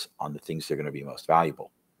efforts on the things that are going to be most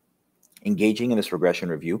valuable. Engaging in this regression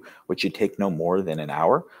review, which should take no more than an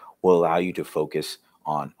hour, will allow you to focus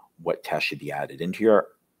on what tests should be added into your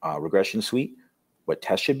regression suite, what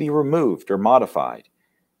tests should be removed or modified,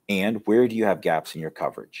 and where do you have gaps in your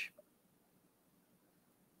coverage.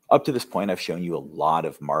 Up to this point, I've shown you a lot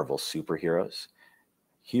of Marvel superheroes.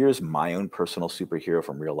 Here's my own personal superhero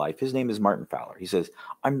from real life. His name is Martin Fowler. He says,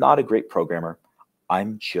 "I'm not a great programmer.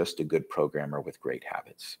 I'm just a good programmer with great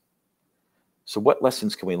habits." So what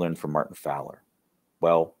lessons can we learn from Martin Fowler?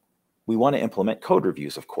 Well, we want to implement code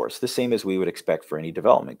reviews, of course, the same as we would expect for any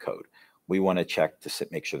development code. We want to check to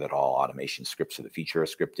make sure that all automation scripts of the feature are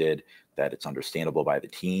scripted, that it's understandable by the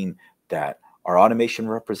team, that our automation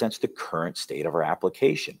represents the current state of our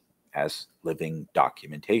application as living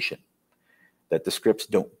documentation, that the scripts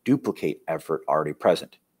don't duplicate effort already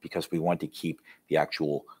present, because we want to keep the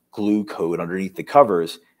actual glue code underneath the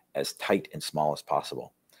covers as tight and small as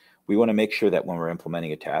possible. We want to make sure that when we're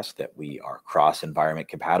implementing a task that we are cross-environment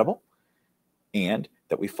compatible, and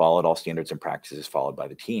that we followed all standards and practices followed by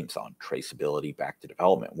the teams on traceability back to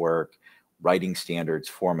development work, writing standards,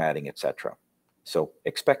 formatting, etc. So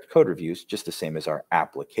expect code reviews just the same as our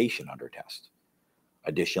application under test.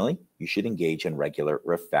 Additionally, you should engage in regular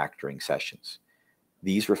refactoring sessions.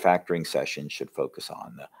 These refactoring sessions should focus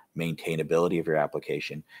on the maintainability of your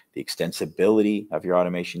application, the extensibility of your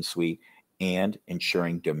automation suite, and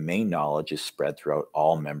ensuring domain knowledge is spread throughout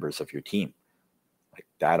all members of your team. Like,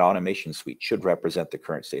 that automation suite should represent the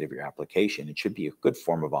current state of your application. It should be a good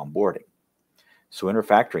form of onboarding. So in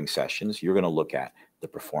refactoring sessions, you're going to look at the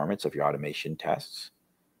performance of your automation tests,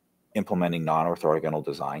 implementing non-orthogonal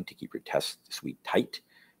design to keep your test suite tight,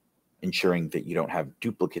 ensuring that you don't have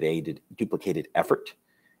duplicated effort,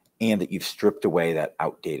 and that you've stripped away that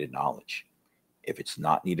outdated knowledge. If it's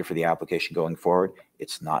not needed for the application going forward,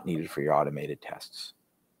 it's not needed for your automated tests.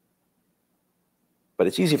 But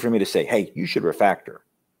it's easy for me to say, hey, you should refactor.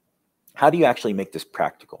 How do you actually make this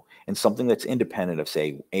practical and something that's independent of,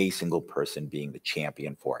 say, a single person being the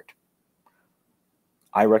champion for it?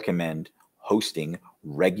 I recommend hosting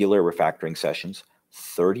regular refactoring sessions,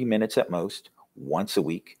 30 minutes at most, once a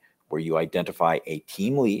week, where you identify a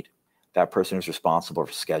team lead. That person is responsible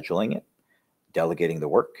for scheduling it, delegating the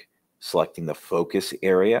work, selecting the focus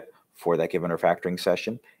area for that given refactoring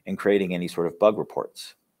session, and creating any sort of bug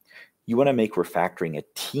reports. You want to make refactoring a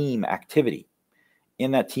team activity.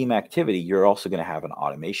 In that team activity, you're also going to have an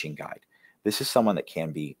automation guide. This is someone that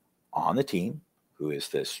can be on the team, who is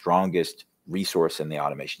the strongest resource in the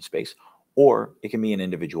automation space, or it can be an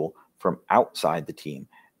individual from outside the team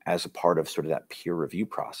as a part of sort of that peer review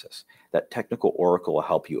process. That technical oracle will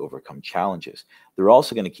help you overcome challenges. They're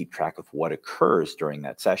also going to keep track of what occurs during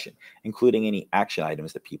that session, including any action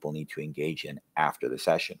items that people need to engage in after the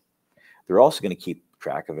session. They're also going to keep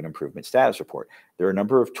track of an improvement status report. There are a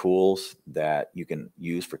number of tools that you can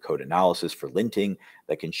use for code analysis, for linting,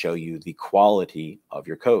 that can show you the quality of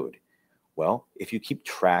your code. Well, if you keep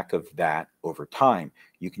track of that over time,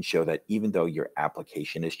 you can show that even though your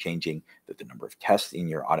application is changing, that the number of tests in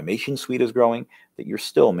your automation suite is growing, that you're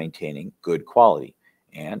still maintaining good quality,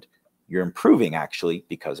 and you're improving actually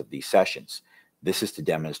because of these sessions. This is to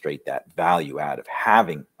demonstrate that value add of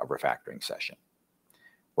having a refactoring session.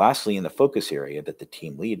 Lastly, in the focus area that the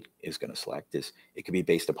team lead is going to select, it can be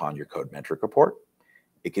based upon your code metric report.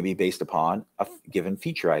 It could be based upon a given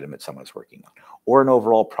feature item that someone's working on, or an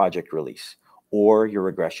overall project release, or your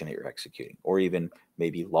regression that you're executing, or even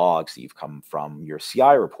maybe logs that you've come from your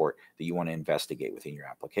CI report that you want to investigate within your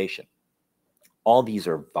application. All these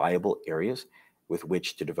are viable areas with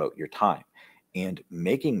which to devote your time, and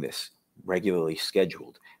making this regularly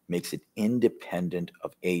scheduled makes it independent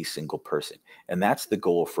of a single person. And that's the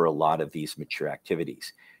goal for a lot of these mature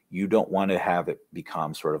activities. You don't want to have it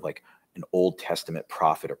become sort of like an Old Testament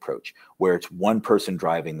prophet approach, where it's one person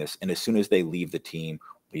driving this, and as soon as they leave the team,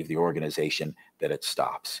 leave the organization, that it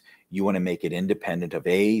stops. You want to make it independent of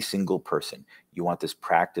a single person. You want this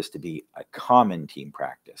practice to be a common team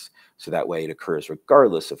practice, so that way it occurs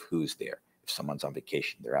regardless of who's there. If someone's on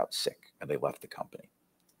vacation, they're out sick, or they left the company.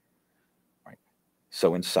 Right.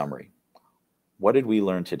 So in summary, what did we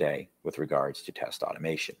learn today with regards to test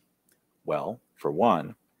automation? Well, for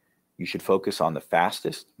one, you should focus on the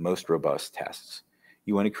fastest, most robust tests.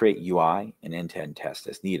 You want to create UI and end-to-end tests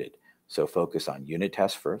as needed. So focus on unit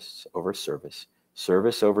tests first over service,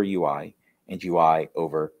 service over UI, and UI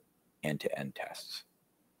over end-to-end tests.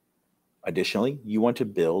 Additionally, you want to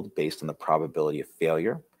build based on the probability of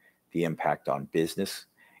failure, the impact on business,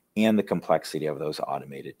 and the complexity of those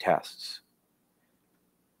automated tests.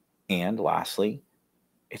 And lastly,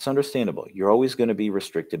 it's understandable. You're always going to be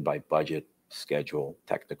restricted by budget, schedule,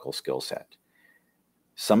 technical skill set.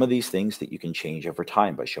 Some of these things that you can change over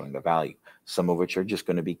time by showing the value, some of which are just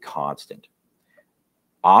going to be constant.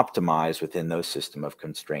 Optimize within those system of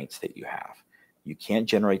constraints that you have. You can't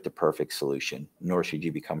generate the perfect solution, nor should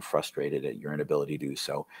you become frustrated at your inability to do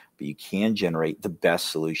so, but you can generate the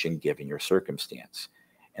best solution given your circumstance.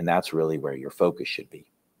 And that's really where your focus should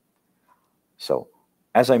be. So,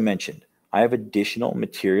 as I mentioned, I have additional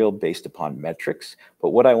material based upon metrics,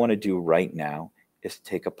 but what I want to do right now is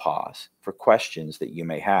take a pause for questions that you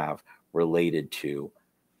may have related to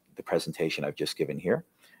the presentation I've just given here,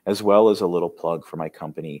 as well as a little plug for my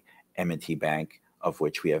company, M&T Bank, of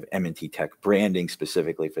which we have M&T Tech branding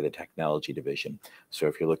specifically for the technology division. So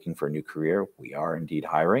if you're looking for a new career, we are indeed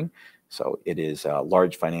hiring. So it is a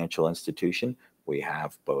large financial institution. We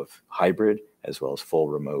have both hybrid as well as full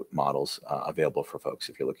remote models available for folks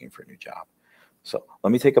if you're looking for a new job. So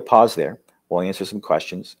let me take a pause there. We'll answer some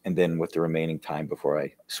questions, and then with the remaining time before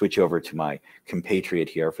I switch over to my compatriot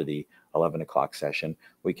here for the 11 o'clock session,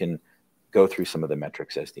 we can go through some of the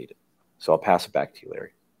metrics as needed. So I'll pass it back to you,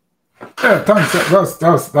 Larry. Yeah, thanks.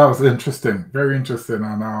 That was interesting, very interesting,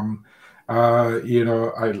 and you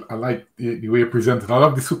know, I like the way you presented. I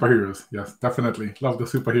love the superheroes. Yes, definitely love the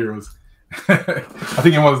superheroes. I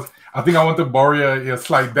think it was. I think I want to borrow your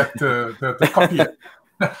slide deck to copy it.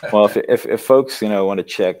 Well, if folks want to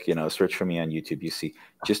check, search for me on YouTube, you see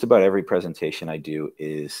just about every presentation I do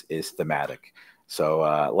is thematic. So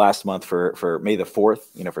last month for May the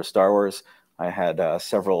 4th, for Star Wars, I had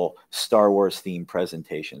several Star Wars themed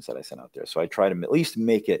presentations that I sent out there. So I try to at least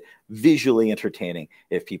make it visually entertaining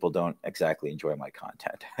if people don't exactly enjoy my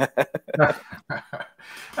content.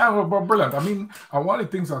 Yeah, well, brilliant. I mean, one of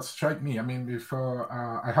the things that strike me, I mean, before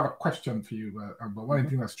I have a question for you, but one of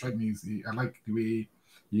the things that strike me is I like the way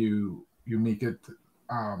you make it,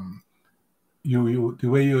 the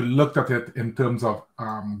way you looked at it in terms of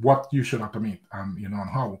what you should automate, and and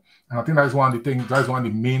how. And I think that's one of the things. That's one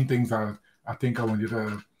of the main things that I think I want you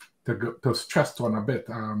to stress on a bit.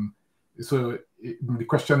 So the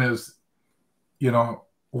question is,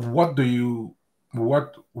 what do you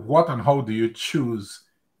what and how do you choose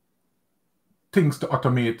things to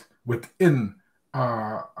automate within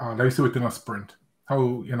let me say within a sprint? How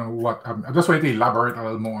what I just want you to elaborate a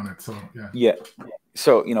little more on it. So yeah.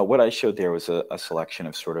 So what I showed there was a selection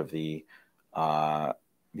of sort of the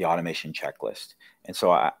automation checklist. And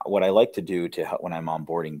so what I like to do to help when I'm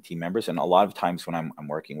onboarding team members, and a lot of times when I'm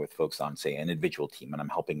working with folks on, say, an individual team and I'm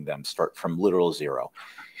helping them start from literal zero,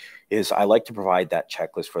 is I like to provide that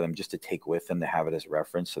checklist for them just to take with them, to have it as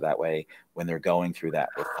reference. So that way, when they're going through that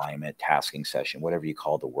refinement, tasking session, whatever you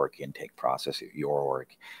call the work intake process at your org,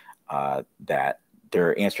 that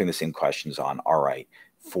they're answering the same questions on, all right,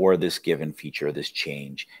 for this given feature, this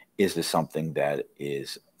change, is this something that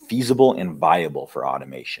is feasible and viable for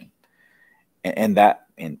automation? And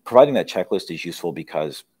providing that checklist is useful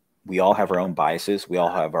because we all have our own biases. We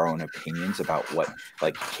all have our own opinions about what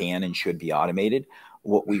can and should be automated.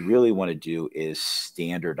 What we really want to do is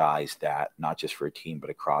standardize that, not just for a team, but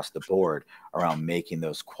across the board, around making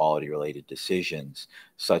those quality related decisions,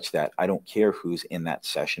 such that I don't care who's in that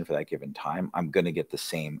session for that given time. I'm going to get the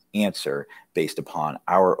same answer based upon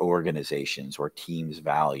our organization's or team's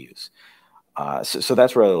values. So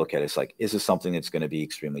that's where I look at it. It's like, is this something that's going to be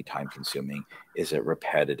extremely time consuming? Is it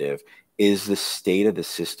repetitive? Is the state of the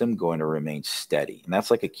system going to remain steady? And that's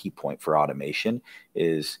like a key point for automation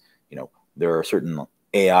is, there are certain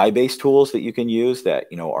AI-based tools that you can use that,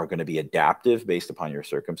 are going to be adaptive based upon your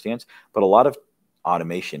circumstance. But a lot of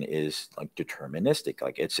automation is like deterministic.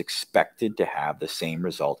 Like, it's expected to have the same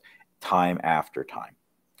result time after time.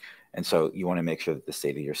 And so you want to make sure that the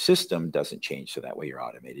state of your system doesn't change. So that way your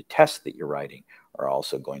automated tests that you're writing are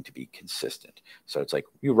also going to be consistent. So it's like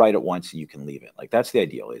you write it once and you can leave it. Like, that's the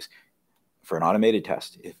ideal, is for an automated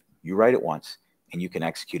test, if you write it once and you can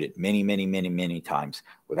execute it many, many, many, many times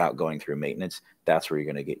without going through maintenance, that's where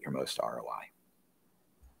you're going to get your most ROI.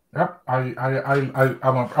 Yep, I'm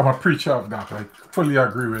a preacher of that. I fully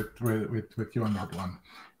agree with you on that one.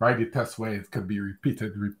 Right, the test where it could be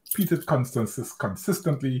repeated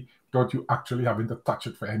consistently without you actually having to touch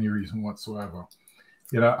it for any reason whatsoever.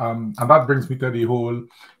 And that brings me to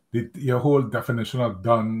your whole definition of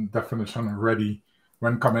done, definition of ready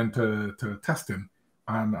when coming to testing.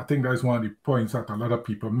 And I think that's one of the points that a lot of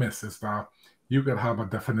people miss, is that you could have a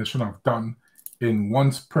definition of done in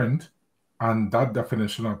one sprint, and that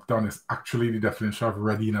definition of done is actually the definition of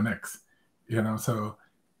ready in the next. So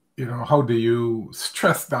how do you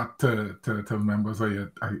stress that to members of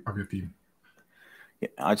your team? Yeah,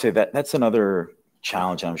 I'd say that's another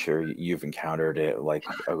challenge I'm sure you've encountered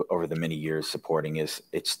over the many years supporting, is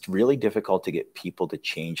it's really difficult to get people to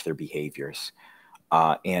change their behaviors.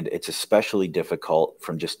 And it's especially difficult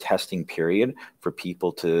from just testing period for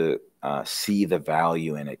people to see the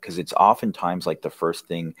value in it, because it's oftentimes like the first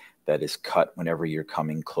thing that is cut whenever you're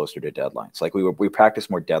coming closer to deadlines. Like we practice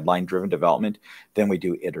more deadline-driven development than we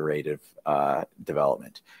do iterative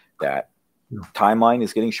development. That timeline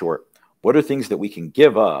is getting short. What are things that we can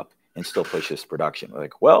give up and still push this to production?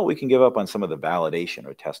 Like, well, we can give up on some of the validation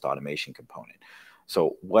or test automation component.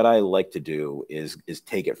 So what I like to do is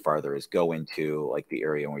take it farther, is go into like the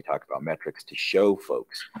area when we talk about metrics, to show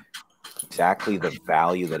folks exactly the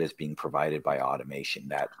value that is being provided by automation,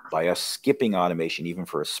 that by us skipping automation, even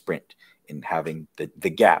for a sprint, and having the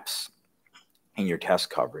gaps in your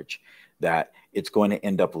test coverage, that it's going to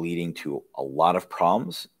end up leading to a lot of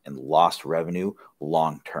problems and lost revenue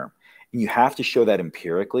long term. And you have to show that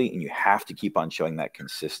empirically, and you have to keep on showing that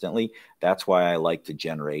consistently. That's why I like to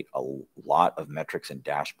generate a lot of metrics and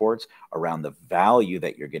dashboards around the value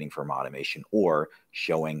that you're getting from automation, or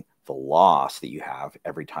showing the loss that you have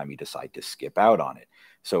every time you decide to skip out on it.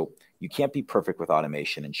 So you can't be perfect with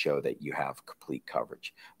automation and show that you have complete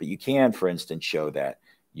coverage, but you can, for instance, show that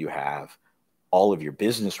you have all of your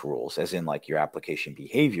business rules, as in like your application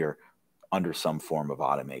behavior, under some form of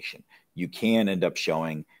automation. You can end up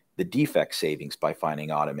showing the defect savings by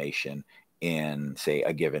finding automation in, say,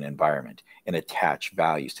 a given environment and attach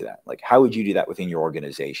values to that. Like, how would you do that within your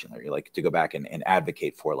organization? Or you like to go back and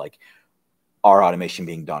advocate for, like, our automation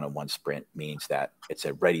being done in one sprint means that it's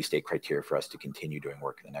a ready state criteria for us to continue doing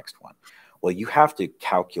work in the next one. Well, you have to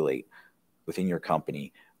calculate within your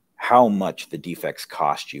company how much the defects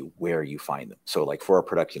cost you where you find them. So like for a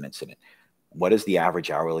production incident, what is the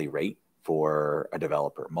average hourly rate for a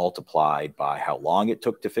developer multiplied by how long it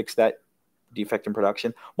took to fix that defect in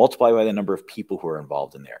production, multiplied by the number of people who are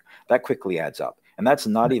involved in there. That quickly adds up. And that's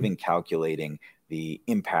not even calculating the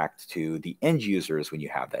impact to the end users when you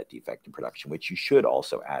have that defect in production, which you should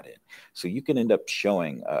also add in. So you can end up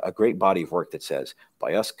showing a great body of work that says,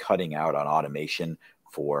 by us cutting out on automation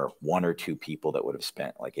for 1 or 2 people that would have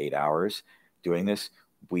spent like 8 hours doing this,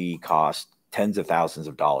 we cost tens of thousands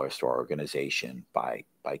of dollars to our organization by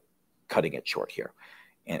cutting it short here.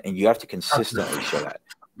 And you have to consistently show that.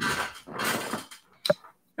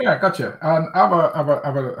 Yeah, gotcha. And I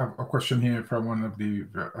have a question here from one of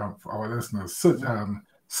our listeners,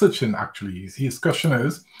 Sachin, actually. His question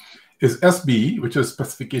is SB, which is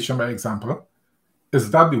specification by example,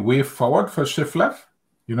 is that the way forward for shift left?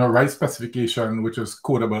 You know, write specification, which is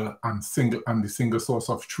codable and the single source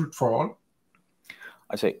of truth for all?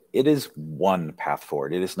 I say it is one path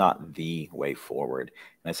forward. It is not the way forward.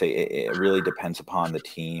 And I say it really depends upon the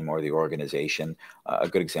team or the organization. A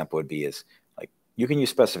good example would be is, you can use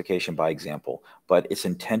specification by example, but it's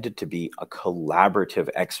intended to be a collaborative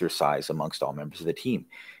exercise amongst all members of the team.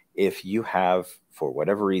 If you have, for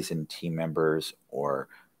whatever reason, team members or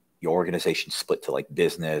your organization split to like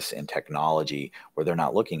business and technology where they're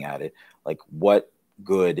not looking at it, like what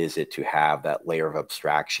good is it to have that layer of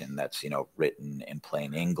abstraction that's, written in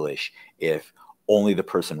plain English if only the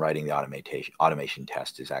person writing the automation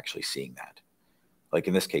test is actually seeing that? Like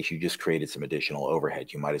in this case, you just created some additional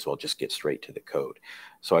overhead. You might as well just get straight to the code.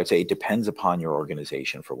 So I'd say it depends upon your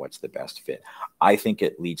organization for what's the best fit. I think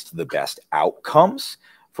it leads to the best outcomes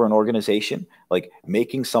for an organization, like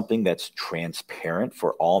making something that's transparent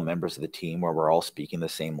for all members of the team where we're all speaking the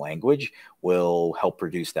same language will help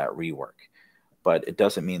reduce that rework. But it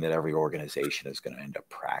doesn't mean that every organization is going to end up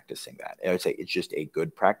practicing that. I would say it's just a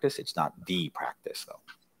good practice. It's not the practice, though.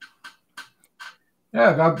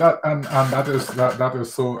 Yeah, that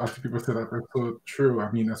is so. I think people say that is so true. I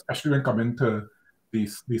mean, especially when coming to the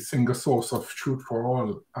single source of truth for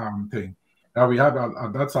all thing. Now we have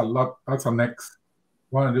that's a lot. That's a next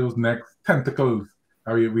one of those next tentacles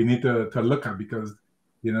that we need to look at, because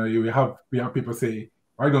we have people say,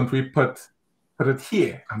 why don't we put it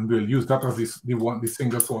here and we'll use that as the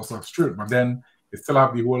single source of truth, but then you still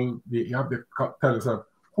have you have to tell yourself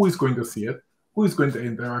who is going to see it, who is going to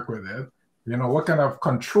interact with it. What kind of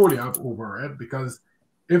control you have over it? Because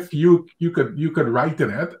if you could write in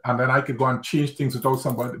it, and then I could go and change things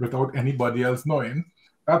without anybody else knowing,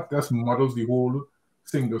 that just models the whole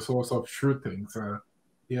single source of truth thing. So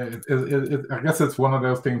yeah, I guess it's one of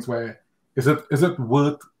those things where is it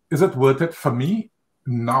worth it for me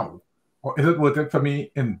now, or is it worth it for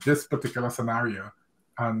me in this particular scenario?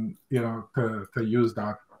 And to use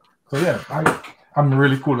that. So yeah, I'm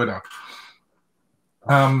really cool with that.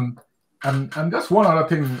 And just one other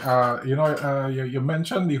thing, you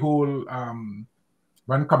mentioned the whole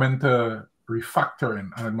when coming to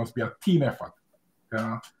refactoring, and it must be a team effort.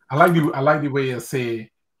 I like the way you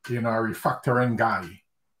say, a refactoring guy.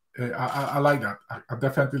 I like that. I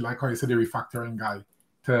definitely like how you say the refactoring guy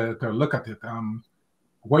to look at it.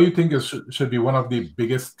 What do you think should be one of the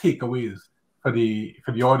biggest takeaways for the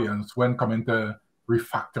audience when coming to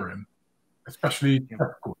refactoring, especially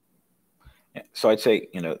test code? Yeah. So I'd say,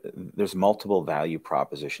 there's multiple value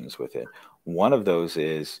propositions with it. One of those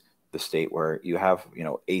is the state where you have,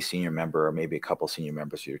 a senior member or maybe a couple senior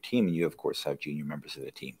members of your team, and you, of course, have junior members of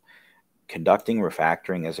the team. Conducting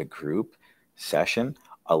refactoring as a group session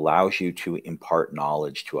allows you to impart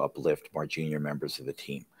knowledge to uplift more junior members of the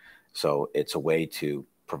team. So it's a way to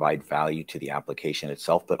provide value to the application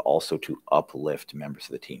itself, but also to uplift members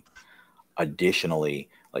of the team. Additionally,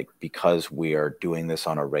 because we are doing this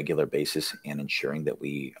on a regular basis and ensuring that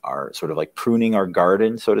we are sort of like pruning our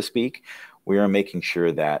garden, so to speak, we are making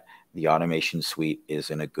sure that the automation suite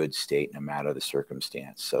is in a good state no matter the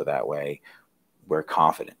circumstance. So that way we're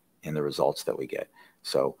confident in the results that we get.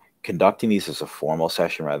 So conducting these as a formal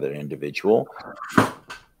session rather than individual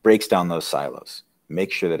breaks down those silos.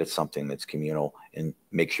 Make sure that it's something that's communal, and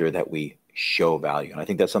make sure that we show value. And I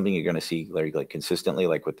think that's something you're going to see, Larry, consistently,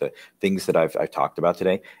 with the things that I've talked about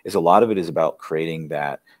today, is a lot of it is about creating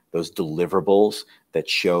those deliverables that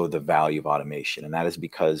show the value of automation. And that is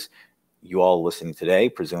because you all listening today,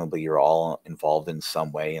 presumably you're all involved in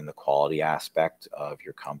some way in the quality aspect of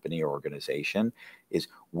your company or organization, is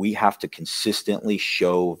we have to consistently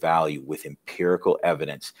show value with empirical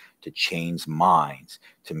evidence to change minds,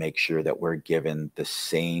 to make sure that we're given the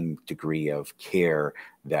same degree of care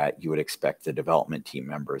that you would expect the development team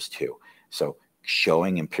members to. So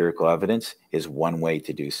showing empirical evidence is one way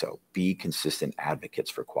to do so. Be consistent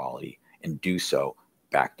advocates for quality and do so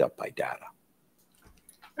backed up by data.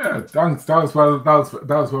 Yeah, thanks. That was well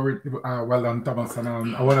done, Thomas.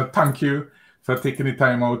 And I want to thank you for taking the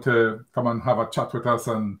time out to come and have a chat with us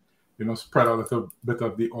and spread a little bit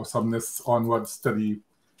of the awesomeness onwards to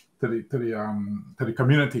the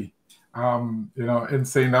community. In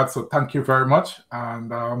saying that, so thank you very much.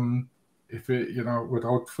 And if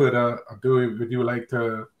without further ado, would you like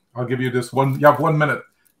to? I'll give you this one. You have 1 minute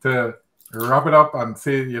to wrap it up and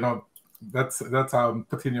say, that's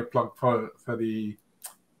put in your plug for the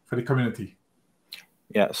community.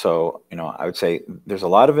 Yeah, so I would say there's a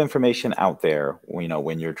lot of information out there.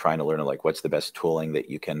 When you're trying to learn like what's the best tooling that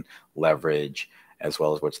you can leverage, as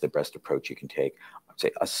well as what's the best approach you can take. I'd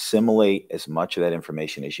say assimilate as much of that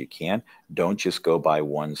information as you can. Don't just go by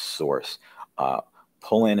one source.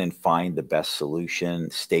 Pull in and find the best solution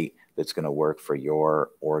state that's going to work for your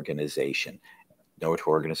organization. No two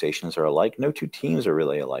organizations are alike. No two teams are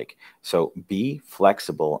really alike. So be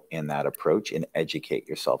flexible in that approach and educate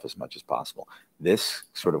yourself as much as possible. This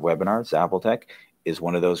sort of webinar, Zappeltech, is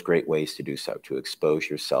one of those great ways to do so, to expose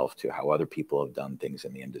yourself to how other people have done things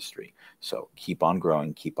in the industry. So keep on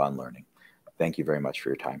growing, keep on learning. Thank you very much for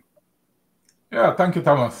your time. Yeah, thank you,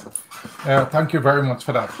 Thomas. Thank you very much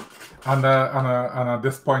for that. And at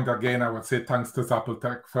this point, again, I would say thanks to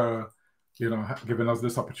Zappeltech for giving us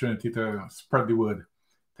this opportunity to spread the word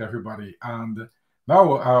to everybody. And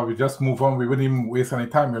now we just move on. We wouldn't even waste any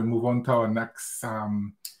time. We'll move on to our next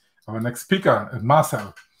speaker,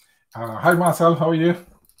 Marcel. Hi, Marcel. How are you?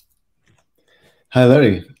 Hi,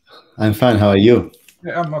 Larry. I'm fine. How are you?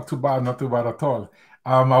 Yeah, I'm not too bad. Not too bad at all.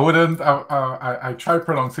 I tried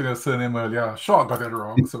pronouncing your surname earlier. Sure, I got it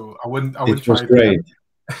wrong. So I wouldn't It try was great.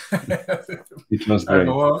 It was great.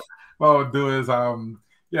 What I'll do is I'll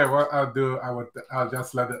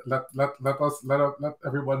just let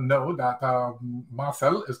everyone know that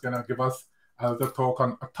Marcel is gonna give us the talk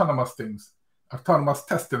on autonomous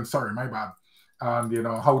testing. Sorry, my bad. And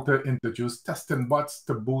how to introduce testing bots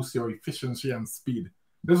to boost your efficiency and speed.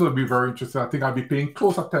 This will be very interesting. I think I'll be paying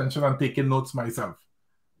close attention and taking notes myself.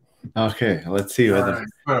 Okay, let's see whether.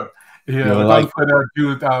 Right. So, without further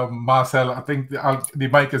ado, Marcel, I think the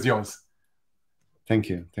mic is yours. Thank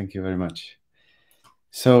you very much.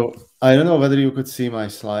 So I don't know whether you could see my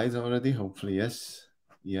slides already. Hopefully, yes.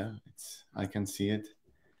 Yeah, I can see it.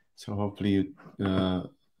 So hopefully you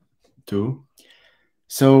too.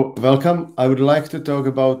 So welcome. I would like to talk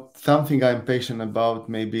about something I'm passionate about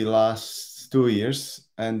maybe last 2 years,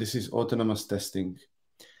 and this is autonomous testing.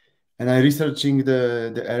 And I'm researching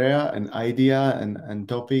the area and idea and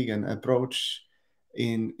topic and approach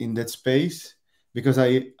in that space because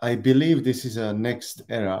I believe this is a next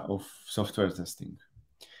era of software testing.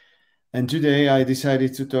 And today I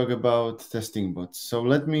decided to talk about testing bots. So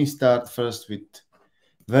let me start first with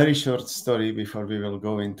very short story before we will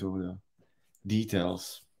go into the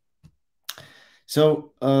details.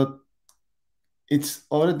 So it's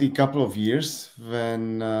already a couple of years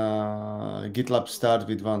when GitLab started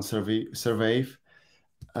with one survey.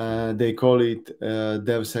 They call it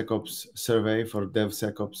DevSecOps survey for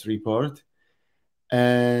DevSecOps report.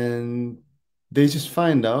 And they just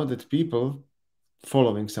find out that people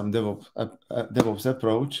following some DevOps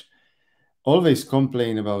approach always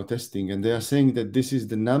complain about testing. And they are saying that this is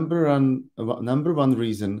the number one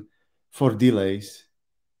reason for delays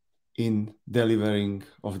in delivering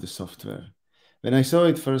of the software. When I saw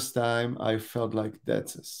it first time, I felt like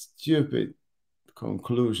that's a stupid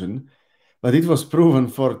conclusion, but it was proven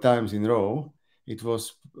 4 times in a row. It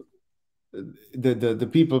was the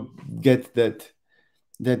people get that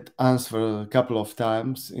answer a couple of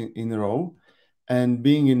times in a row, and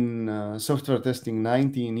being in software testing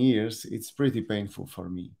 19 years, it's pretty painful for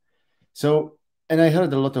me. So, and I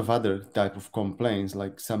heard a lot of other type of complaints,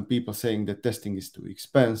 like some people saying that testing is too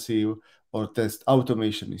expensive, or test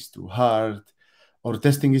automation is too hard, or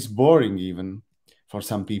testing is boring even for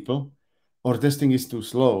some people, or testing is too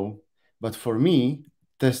slow. But for me,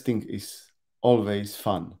 testing is always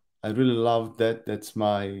fun. I really love that. That's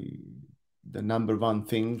the number one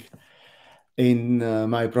thing in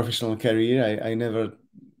my professional career. I never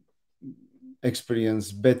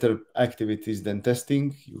experienced better activities than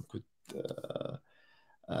testing. You could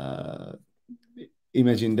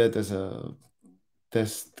imagine that as a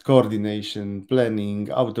test coordination, planning,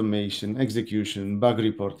 automation, execution, bug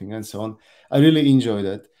reporting, and so on. I really enjoy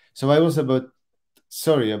that. So I was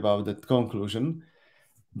sorry about that conclusion,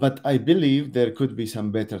 but I believe there could be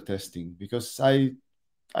some better testing, because I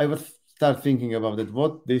would start thinking about that,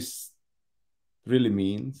 what this really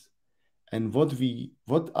means, and what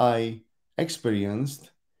I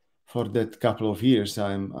experienced for that couple of years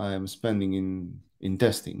I am spending in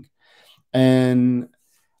testing. And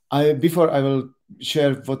before I will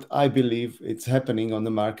share what I believe it's happening on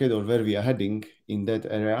the market, or where we are heading in that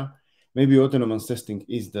area, maybe autonomous testing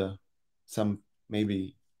is some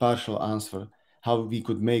maybe partial answer how we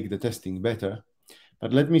could make the testing better.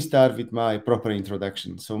 But let me start with my proper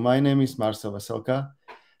introduction. So my name is Marcel Veselka.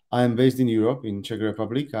 I am based in Europe, in Czech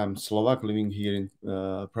Republic. I'm Slovak, living here in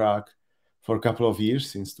Prague for a couple of years,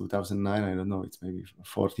 since 2009. I don't know, it's maybe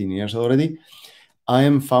 14 years already. I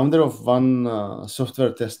am founder of one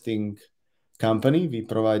software testing company. We're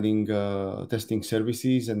providing testing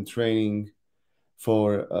services and training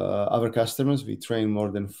for our customers. We train more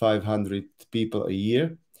than 500 people a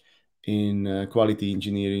year in quality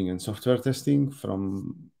engineering and software testing,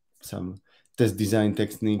 from some test design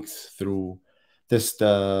techniques through test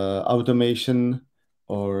automation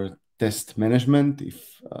or test management,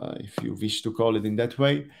 if you wish to call it in that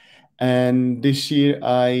way. And this year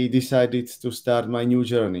I decided to start my new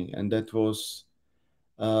journey, and that was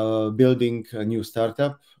building a new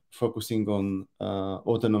startup focusing on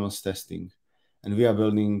autonomous testing. And we are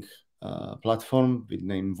building a platform with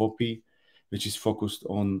name Vopi, which is focused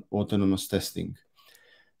on autonomous testing.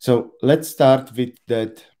 So let's start with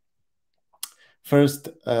that first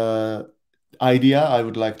idea I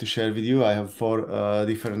would like to share with you. I have 4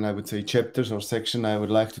 different, I would say, chapters or sections I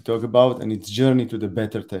would like to talk about, and it's journey to the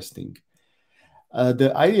better testing.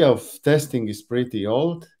 The idea of testing is pretty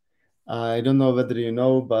old. I don't know whether you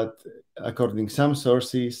know, but according to some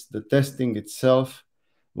sources, the testing itself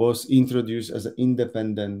was introduced as an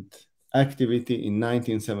independent activity in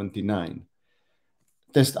 1979.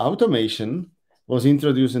 Test automation was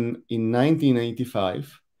introduced in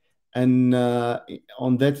 1985. And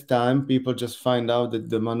on that time, people just find out that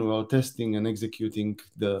the manual testing and executing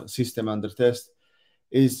the system under test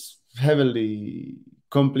is heavily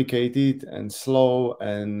complicated and slow,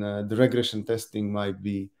 and the regression testing might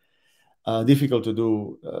be difficult to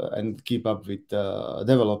do and keep up with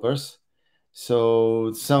developers.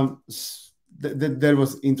 So there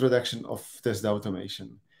was introduction of test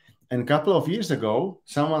automation. And a couple of years ago,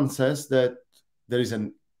 someone says that there is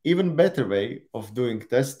an even better way of doing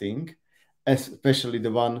testing, especially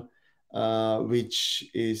the one which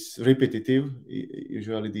is repetitive.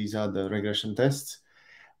 Usually these are the regression tests,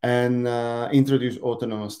 and introduce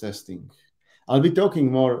autonomous testing. I'll be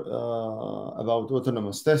talking more about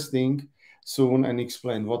autonomous testing soon and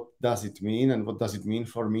explain what does it mean and what does it mean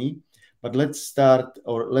for me. But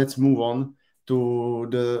let's move on to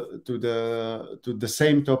the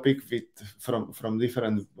same topic from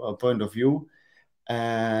different point of view.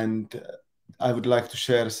 And I would like to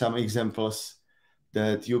share some examples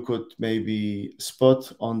that you could maybe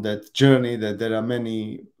spot on that journey, that there are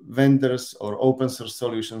many vendors or open source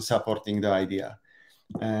solutions supporting the idea.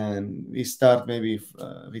 And we start maybe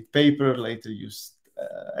with paper, later use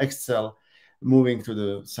Excel, moving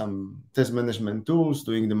to some test management tools,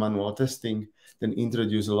 doing the manual testing, then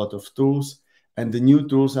introduce a lot of tools, and the new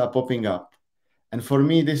tools are popping up. And for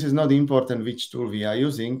me, this is not important which tool we are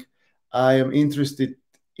using. I am interested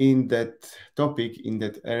in that topic, in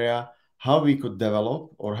that area, how we could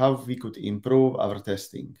develop or how we could improve our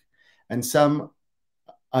testing. And some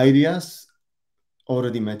ideas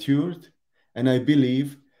already matured, and I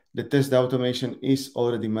believe the test automation is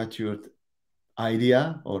already matured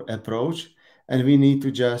idea or approach, and we need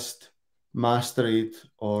to just master it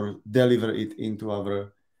or deliver it into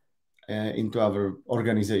our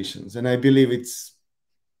organizations. And I believe it's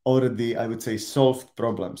already, I would say, solved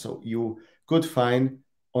problem. So you could find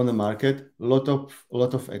on the market lot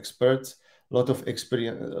of experts, lot of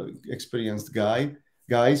experienced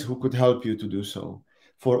guys who could help you to do so.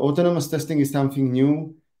 For autonomous testing is something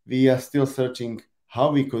new. We are still searching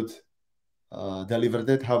how we could deliver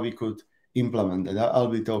that, how we could implement that. I'll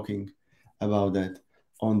be talking about that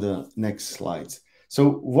on the next slides. So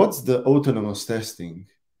what's the autonomous testing?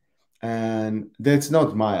 And that's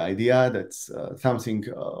not my idea. That's something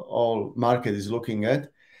all market is looking at.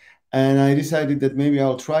 And I decided that maybe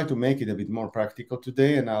I'll try to make it a bit more practical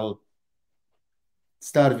today, and I'll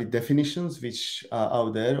start with definitions which are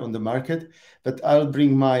out there on the market, but I'll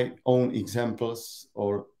bring my own examples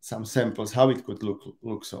or some samples how it could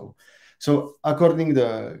look so. So according to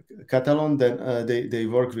the Catalan, then they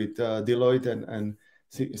work with Deloitte and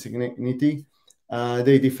Signity.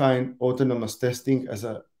 They define autonomous testing as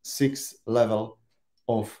a 6th level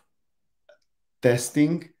of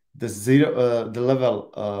testing. The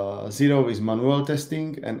level 0 is manual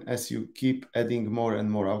testing, and as you keep adding more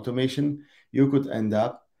and more automation, you could end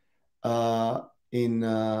up in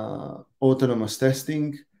autonomous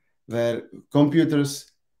testing, where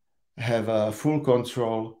computers have full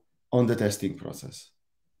control on the testing process.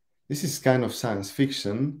 This is kind of science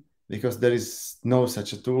fiction because there is no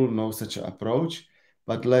such a tool, no such an approach,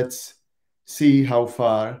 but let's see how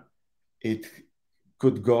far it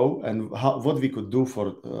could go and what we could do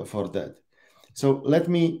for that. So let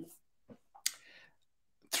me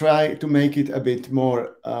try to make it a bit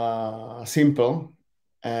more simple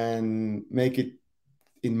and make it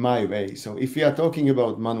in my way. So if we are talking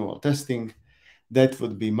about manual testing, that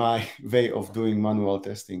would be my way of doing manual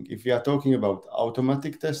testing. If we are talking about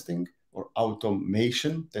automatic testing or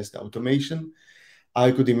automation, test automation,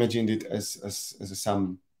 I could imagine it as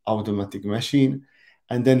some automatic machine.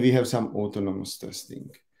 And then we have some autonomous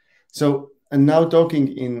testing. So, and now talking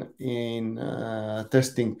in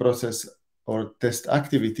testing process or test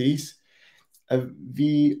activities,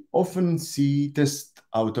 we often see test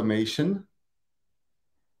automation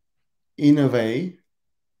in a way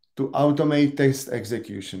to automate test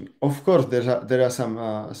execution. Of course, there are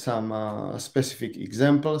some specific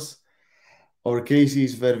examples or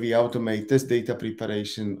cases where we automate test data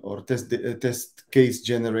preparation or test case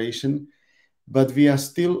generation, but we are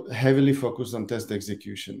still heavily focused on test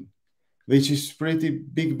execution, which is pretty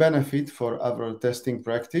big benefit for our testing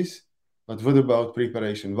practice. But what about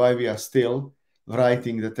preparation? Why we are still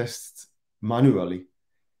writing the tests manually,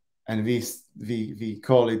 and we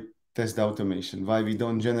call it test automation? Why we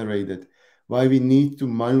don't generate it? Why we need to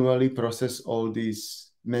manually process all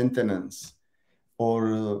these maintenance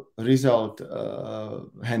or result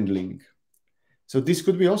handling? So this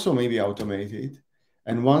could be also maybe automated.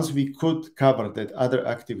 And once we could cover that other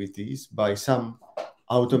activities by some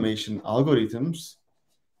automation algorithms,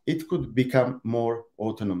 it could become more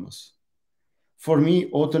autonomous. For me,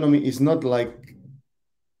 autonomy is not like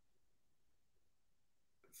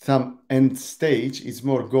some end stage. It's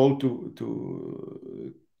more goal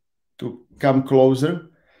to come closer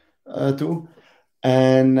to.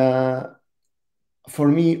 And for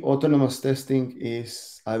me, autonomous testing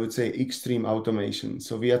is, I would say, extreme automation.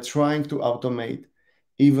 So we are trying to automate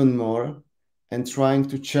even more and trying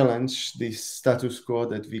to challenge this status quo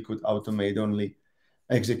that we could automate only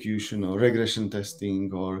execution or regression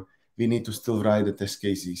testing, or we need to still write the test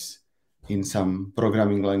cases in some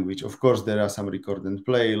programming language. Of course, there are some record and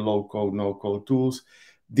play, low code, no code tools.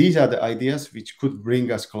 These are the ideas which could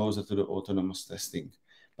bring us closer to the autonomous testing.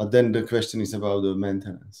 But then the question is about the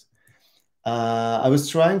maintenance. I was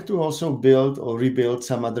trying to also build or rebuild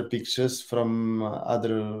some other pictures from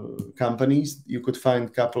other companies. You could find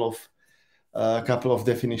a couple of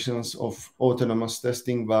definitions of autonomous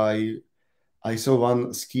testing I saw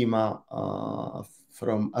one schema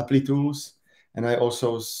from Applitools, and I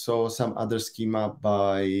also saw some other schema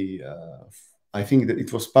by, I think that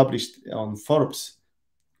it was published on Forbes,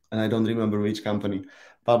 and I don't remember which company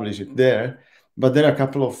published it there, but there are a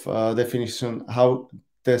couple of definitions how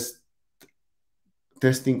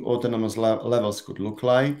testing autonomous levels could look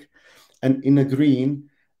like. And in a green,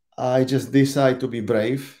 I just decide to be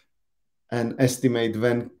brave and estimate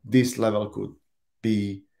when this level could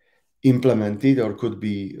be implemented or could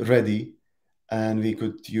be ready, and we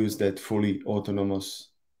could use that fully autonomous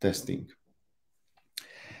testing.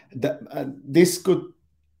 This could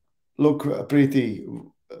look pretty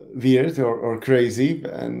weird or crazy,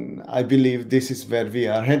 and I believe this is where we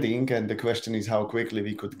are heading, and the question is how quickly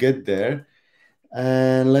we could get there.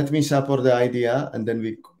 And let me support the idea, and then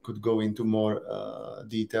we could go into more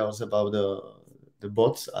details about the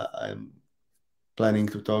bots I'm planning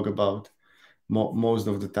to talk about most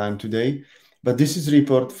of the time today. But this is a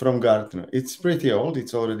report from Gartner. It's pretty old.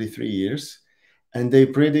 It's already 3 years. And they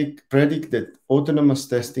predict that autonomous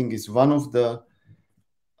testing is one of the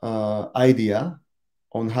idea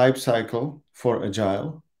on hype cycle for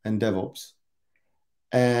Agile and DevOps.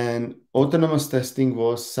 And autonomous testing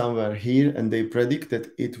was somewhere here, and they predict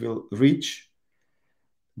that it will reach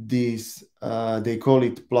this, they call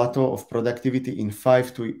it plateau of productivity in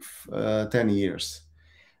 5 to 10 years.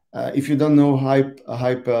 If you don't know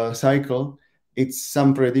hype cycle, it's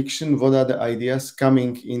some prediction what are the ideas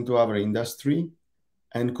coming into our industry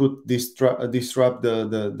and could disrupt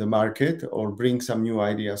the market or bring some new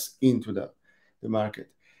ideas into the market.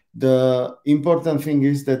 The important thing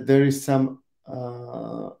is that there is some,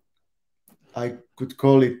 I could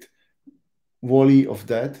call it valley of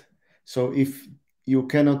that. So if you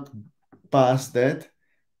cannot pass that,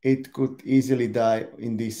 it could easily die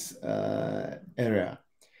in this area.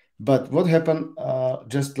 But what happened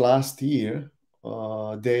just last year,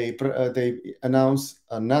 they announced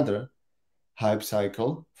another hype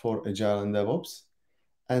cycle for Agile and DevOps.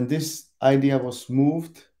 And this idea was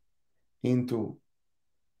moved into,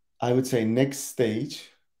 I would say, next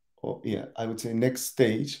stage. I would say next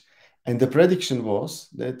stage. And the prediction was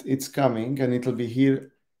that it's coming and it'll be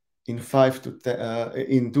here in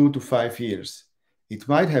 2 to 5 years. It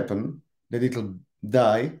might happen that it'll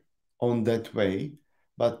die on that way,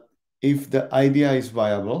 but if the idea is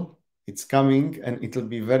viable, it's coming and it'll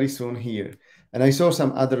be very soon here. And I saw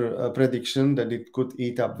some other prediction that it could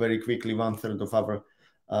eat up very quickly 1/3 of our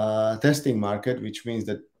testing market, which means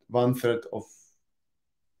that 1/3 of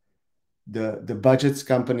the budgets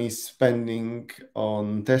companies spending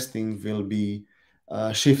on testing will be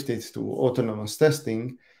shifted to autonomous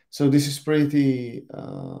testing. So this is pretty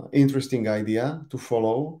interesting idea to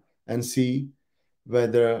follow and see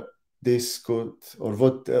whether this could, or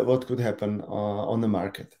what could happen on the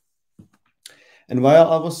market. And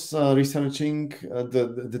while I was researching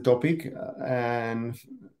the topic and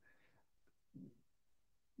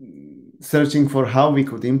searching for how we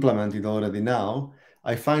could implement it already now,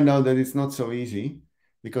 I find out that it's not so easy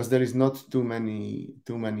because there is not too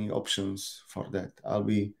many options for that. I'll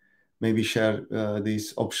be maybe share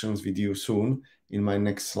these options with you soon in my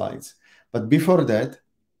next slides. But before that,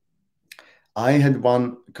 I had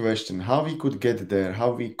one question: how we could get there,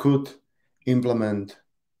 how we could implement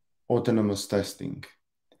autonomous testing.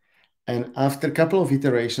 And after a couple of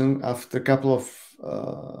iterations, after a couple of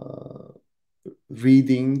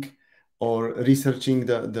reading or researching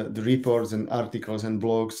the reports and articles and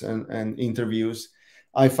blogs and interviews,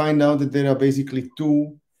 I find out that there are basically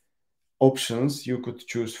two options you could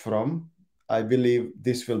choose from. I believe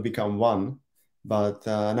this will become one, but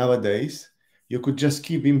nowadays you could just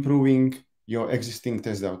keep improving your existing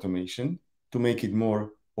test automation to make it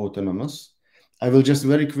more autonomous. I will just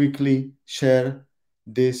very quickly share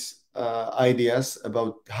these ideas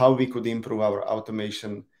about how we could improve our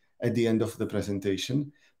automation at the end of the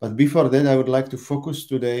presentation. But before that, I would like to focus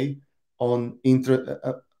today on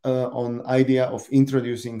idea of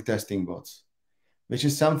introducing testing bots, which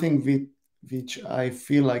is something which I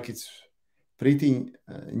feel like it's pretty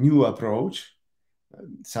new approach.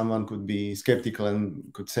 Someone could be skeptical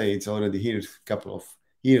and could say it's already here a couple of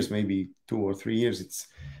years, maybe 2 or 3 years.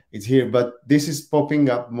 It's here, but this is popping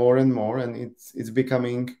up more and more, and it's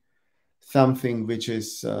becoming something which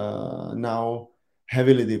is now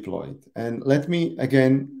heavily deployed. And let me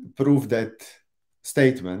again prove that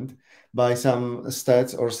statement by some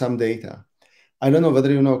stats or some data. I don't know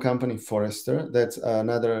whether you know company Forrester. That's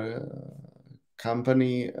another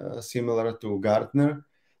company similar to Gartner.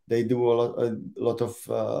 They do a lot of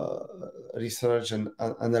research and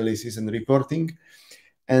analysis and reporting.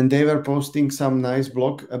 And they were posting some nice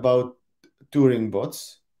blog about Turing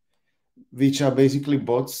bots, which are basically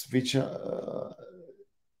bots which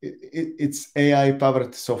it's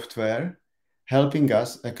AI-powered software helping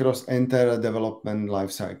us across entire development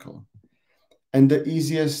lifecycle. And the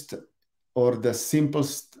easiest or the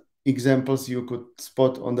simplest examples you could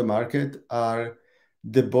spot on the market are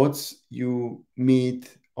the bots you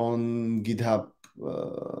meet on GitHub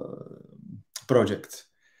projects.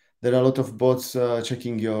 There are a lot of bots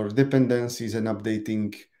checking your dependencies and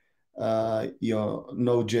updating your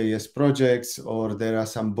Node.js projects, or there are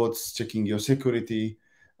some bots checking your security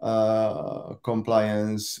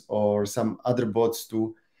compliance, or some other bots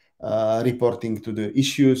to reporting to the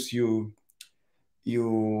issues you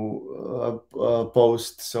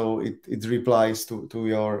post, so it replies to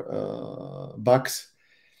your bugs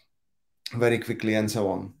very quickly and so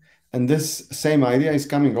on. And this same idea is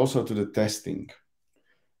coming also to the testing.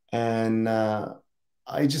 And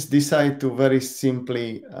I just decided to very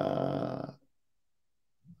simply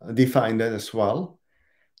define that as well.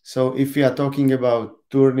 So if we are talking about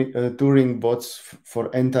Turing bots for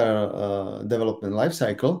entire development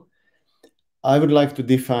lifecycle, I would like to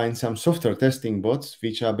define some software testing bots,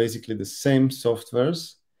 which are basically the same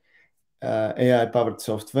softwares, AI-powered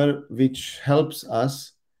software, which helps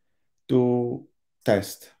us to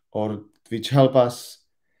test, or which help us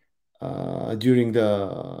during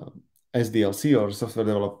the SDLC or software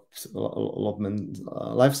development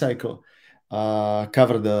lifecycle,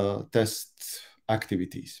 cover the test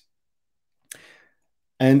activities.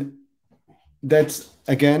 And that's,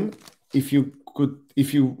 again, if you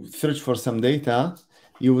search for some data,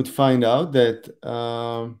 you would find out that,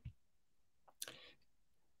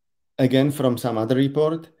 again, from some other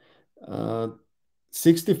report,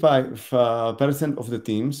 65% of the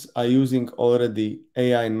teams are using already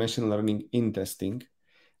AI and machine learning in testing.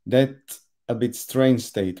 That's a bit strange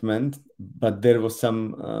statement, but there was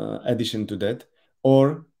some addition to that.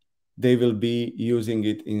 Or they will be using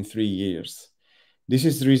it in 3 years. This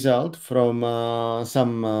is the result from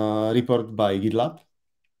some report by GitLab.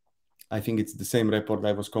 I think it's the same report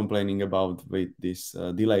I was complaining about with these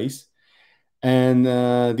delays. And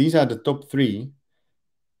these are the top 3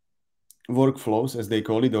 workflows, as they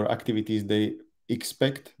call it, or activities they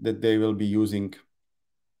expect that they will be using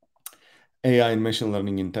AI and machine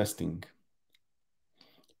learning in testing.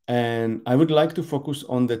 And I would like to focus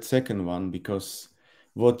on that second one, because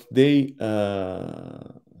what they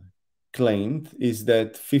claimed is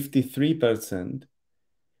that 53%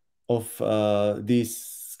 of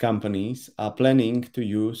these companies are planning to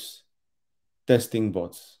use testing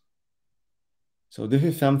bots. So this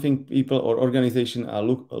is something people or organizations are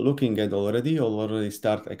looking at already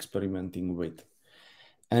start experimenting with.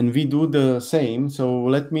 And we do the same. So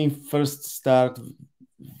let me first start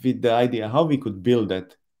with the idea how we could build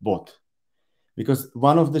that bot. Because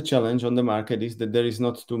one of the challenge on the market is that there is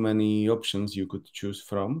not too many options you could choose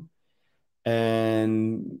from.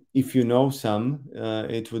 And if you know some,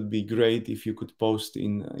 it would be great if you could post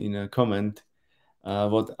in a comment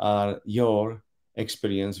what are your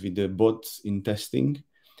experience with the bots in testing.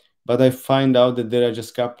 But I find out that there are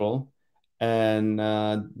just a couple, and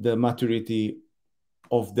the maturity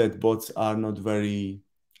of that bots are not very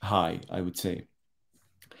high, I would say.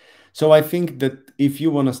 So I think that if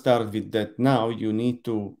you want to start with that now, you need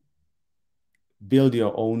to build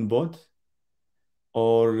your own bot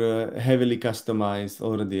or heavily customize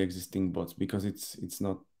already existing bots, because it's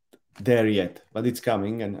not there yet, but it's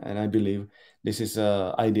coming, and I believe this is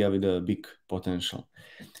an idea with a big potential.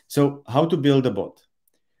 So how to build a bot?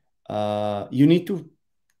 You need to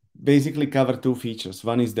basically cover 2 features.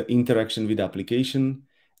 One is the interaction with application,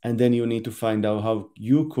 and then you need to find out how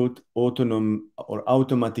you could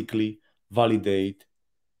automatically validate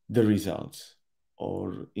the results,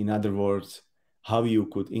 or in other words, how you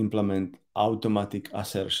could implement automatic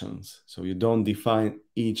assertions. So you don't define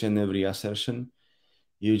each and every assertion,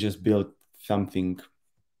 you just build something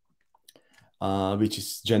which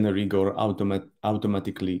is generic or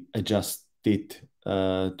automatically adjusted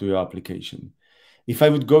to your application. If I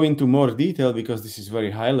would go into more detail, because this is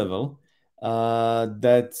very high level,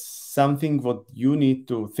 that's something what you need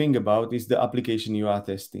to think about is the application you are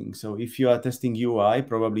testing. So if you are testing UI,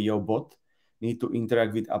 probably your bot need to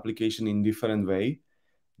interact with application in different way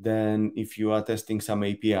than if you are testing some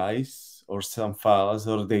APIs or some files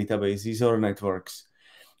or databases or networks.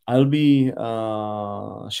 I'll be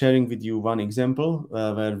sharing with you one example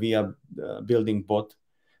where we are building bot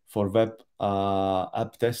for web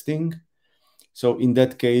app testing. So in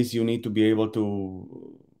that case, you need to be able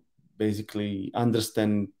to basically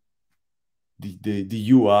understand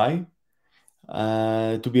the UI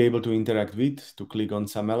to be able to interact with, to click on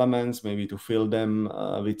some elements, maybe to fill them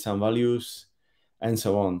with some values, and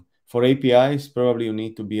so on. For APIs, probably you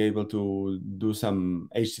need to be able to do some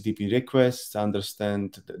HTTP requests,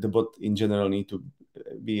 understand the bot in general need to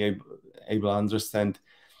be able to understand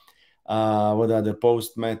what are the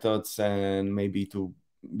post methods, and maybe to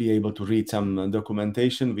be able to read some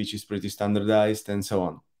documentation, which is pretty standardized, and so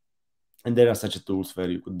on. And there are such tools where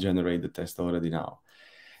you could generate the test already now.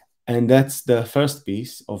 And that's the first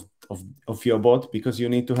piece of your bot, because you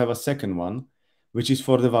need to have a second one, which is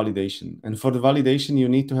for the validation. And for the validation, you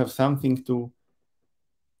need to have something to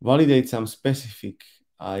validate some specific,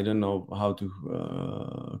 I don't know how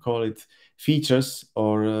to call it, features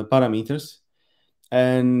or parameters.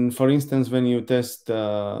 And for instance, when you test,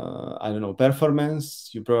 I don't know,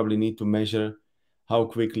 performance, you probably need to measure how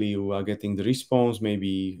quickly you are getting the response,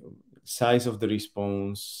 maybe size of the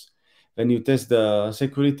response. When you test the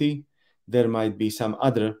security, there might be some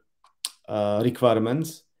other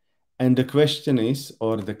requirements. And the question is,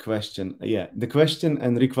 or the question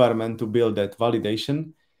and requirement to build that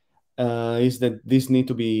validation is that this need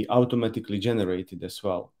to be automatically generated as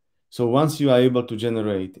well. So once you are able to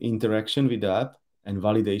generate interaction with the app and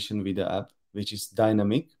validation with the app, which is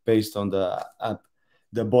dynamic based on the app,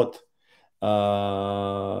 the bot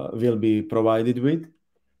will be provided with,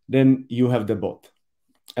 then you have the bot.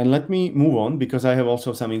 And let me move on, because I have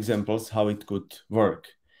also some examples how it could work.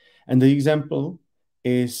 And the example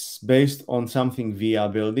is based on something we are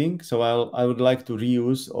building. So I would like to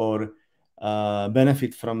reuse or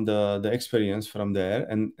benefit from the experience from there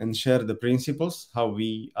and share the principles, how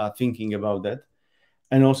we are thinking about that.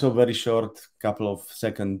 And also very short couple of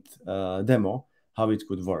second demo, how it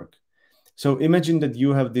could work. So imagine that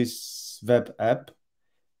you have this web app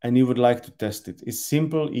and you would like to test it. It's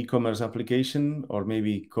simple e-commerce application, or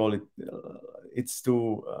maybe call it, it's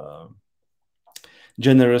too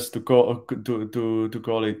generous to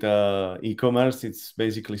call it e-commerce. It's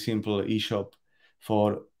basically simple e-shop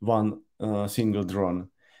for one single drone.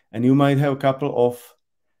 And you might have a couple of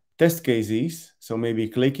test cases. So maybe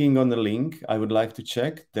clicking on the link, I would like to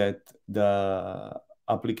check that the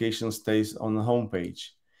application stays on the home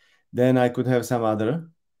page. Then I could have some other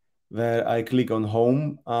where I click on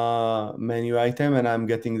home menu item and I'm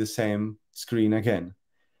getting the same screen again.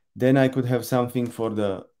 Then I could have something for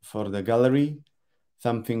the gallery,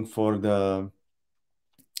 something for the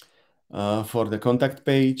contact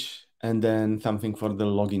page, and then something for the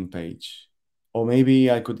login page. Or maybe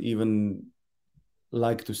I could even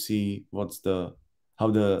like to see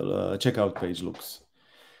how the checkout page looks.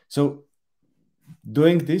 So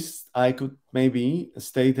doing this, I could maybe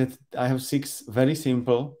state that I have 6 very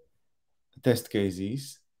simple test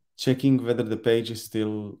cases, checking whether the page is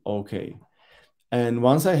still okay. And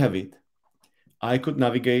once I have it, I could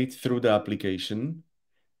navigate through the application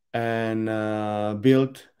and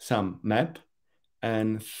build some map.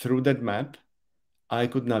 And through that map, I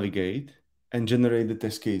could navigate and generate the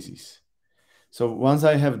test cases. So once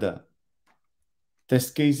I have the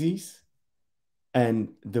test cases and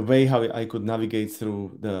the way how I could navigate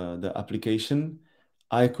through the application,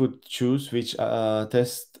 I could choose which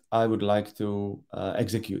test I would like to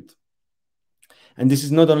execute. And this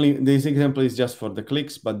is not only, this example is just for the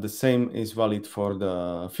clicks, but the same is valid for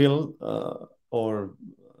the fill or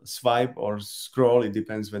swipe or scroll. It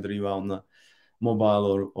depends whether you are on the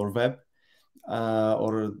mobile or web,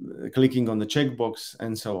 or clicking on the checkbox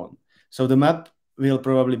and so on. So the map will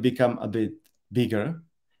probably become a bit bigger,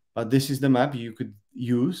 but this is the map you could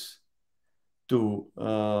use to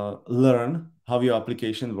learn how your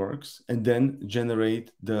application works and then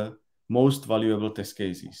generate the most valuable test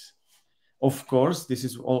cases. Of course, this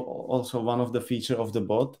is also one of the features of the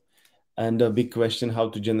bot, and a big question how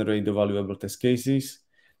to generate the valuable test cases.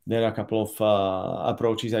 There are a couple of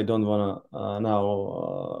approaches. I don't want to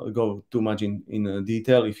now go too much in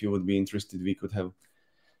detail. If you would be interested, we could have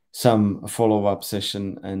some follow-up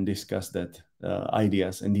session and discuss that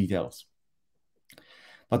ideas and details.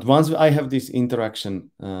 But once I have this interaction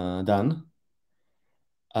done,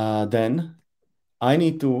 then I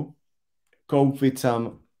need to cope with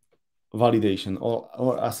some validation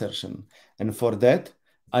or assertion. And for that,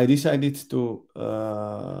 I decided to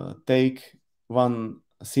take one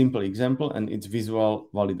simple example, and it's visual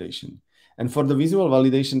validation. And for the visual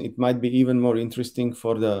validation, it might be even more interesting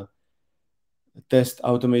for the test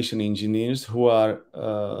automation engineers who are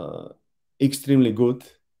extremely good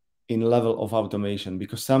in level of automation,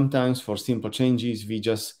 because sometimes for simple changes, we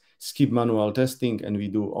just skip manual testing and we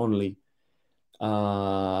do only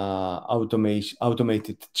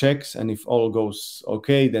automated checks, and if all goes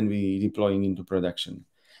okay, then we deploying into production.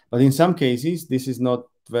 But in some cases, this is not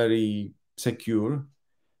very secure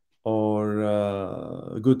or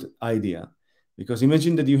a good idea, because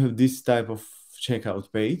imagine that you have this type of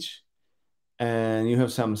checkout page and you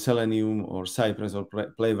have some Selenium or Cypress or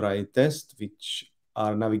Playwright test which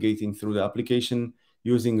are navigating through the application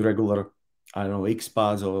using regular, I don't know,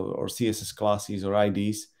 XPaths or CSS classes or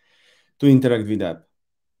IDs to interact with app.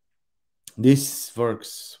 This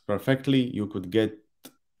works perfectly. You could get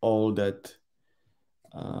all that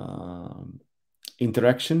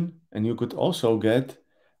interaction, and you could also get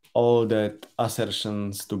all that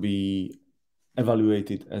assertions to be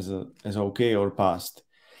evaluated as okay or passed.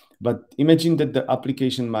 But imagine that the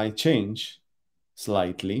application might change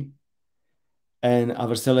slightly, and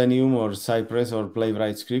our Selenium or Cypress or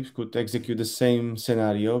Playwright script could execute the same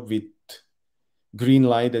scenario with green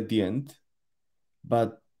light at the end,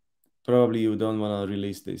 but probably you don't want to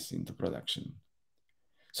release this into production.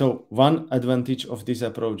 So one advantage of this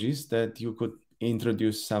approach is that you could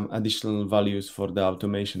introduce some additional values for the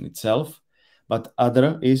automation itself, but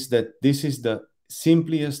other is that this is the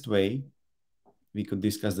simplest way. We could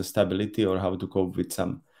discuss the stability or how to cope with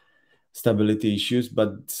some stability issues,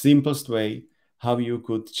 but simplest way how you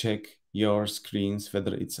could check your screens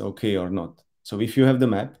whether it's okay or not. So if you have the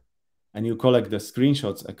map and you collect the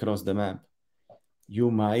screenshots across the map, you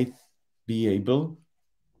might be able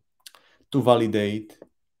to validate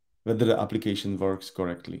whether the application works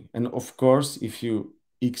correctly. And of course, if you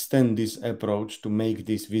extend this approach to make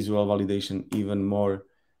this visual validation even more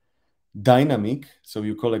dynamic, so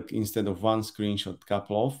you collect instead of one screenshot,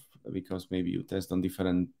 couple of, because maybe you test on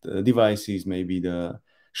different devices, maybe the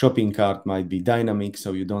shopping cart might be dynamic,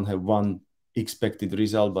 so you don't have one expected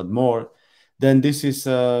result, but more, then this is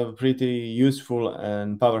a pretty useful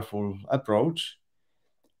and powerful approach.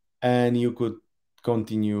 And you could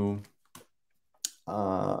continue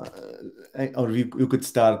or you could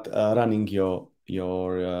start running your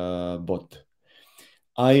bot.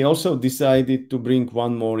 I also decided to bring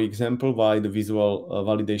one more example why the visual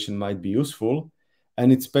validation might be useful,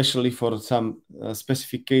 and it's especially for some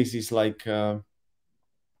specific cases like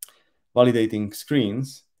validating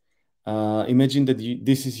screens. Imagine that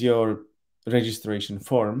this is your registration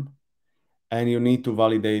form, and you need to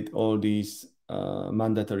validate all these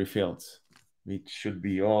mandatory fields, which should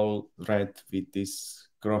be all red with these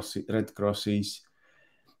red crosses.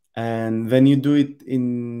 And when you do it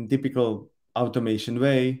in typical automation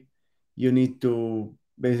way, you need to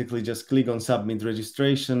basically just click on submit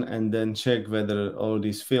registration and then check whether all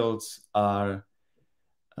these fields are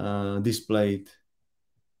displayed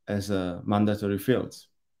as mandatory fields.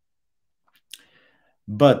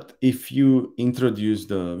 But if you introduce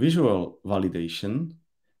the visual validation,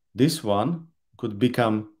 this one could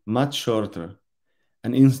become much shorter.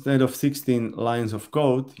 And instead of 16 lines of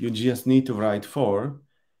code, you just need to write 4.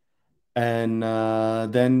 And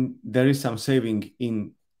then there is some saving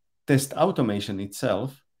in test automation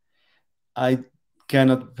itself. I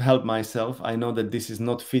cannot help myself. I know that this is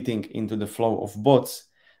not fitting into the flow of bots,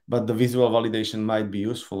 but the visual validation might be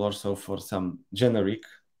useful also for some generic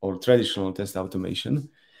or traditional test automation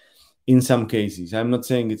in some cases. I'm not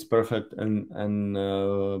saying it's perfect and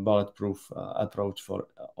bulletproof approach for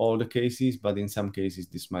all the cases, but in some cases,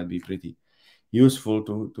 this might be pretty useful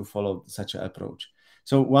to follow such an approach.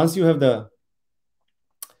 So once you have the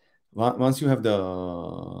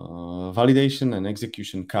validation and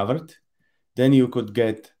execution covered, then you could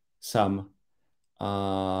get some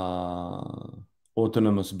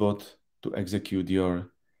autonomous bot to execute your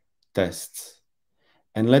tests.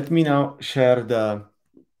 And let me now share the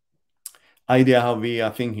idea how we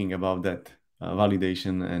are thinking about that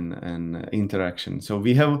validation and interaction. So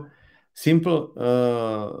we have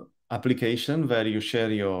simple application where you share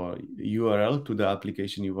your URL to the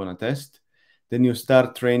application you want to test. Then you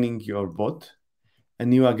start training your bot,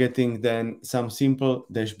 and you are getting then some simple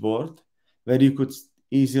dashboard where you could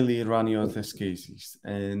easily run your test cases.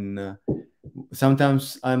 And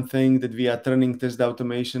sometimes I'm saying that we are turning test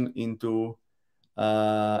automation into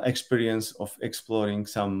experience of exploring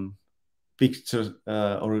some picture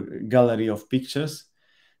or gallery of pictures.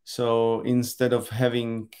 So instead of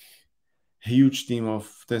having a huge team of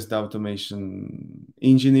test automation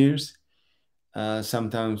engineers,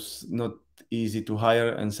 sometimes not easy to hire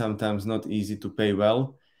and sometimes not easy to pay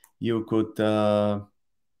well, you could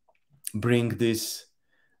bring this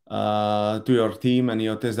to your team, and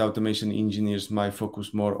your test automation engineers might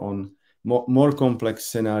focus more on more complex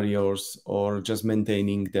scenarios or just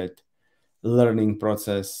maintaining that learning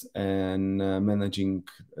process and managing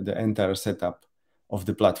the entire setup of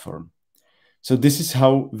the platform. So this is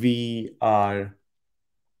how we are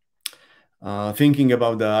thinking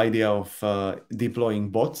about the idea of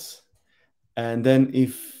deploying bots. And then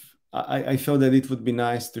if I thought that it would be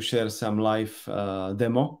nice to share some live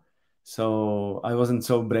demo. So I wasn't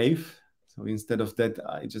so brave. So instead of that,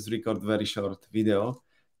 I just record very short video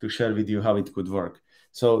to share with you how it could work.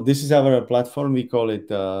 So this is our platform. We call it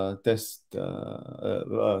WOPI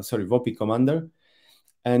Commander.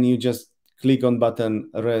 And you just click on button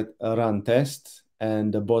run test,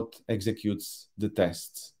 and the bot executes the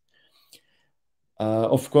tests.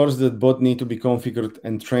 Of course, the bot need to be configured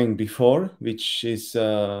and trained before, which is,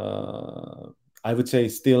 I would say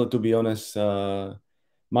still, to be honest,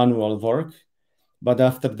 manual work. But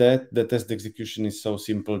after that, the test execution is so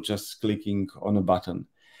simple, just clicking on a button.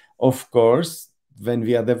 Of course, when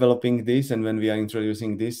we are developing this and when we are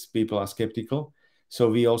introducing this, people are skeptical. So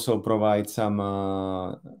we also provide some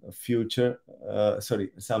feature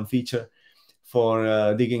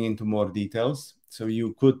for digging into more details. So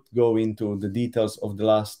you could go into the details of the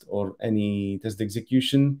last or any test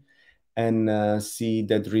execution and see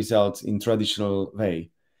that results in traditional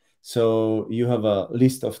way. So you have a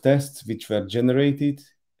list of tests which were generated.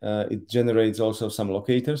 It generates also some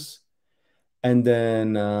locators. And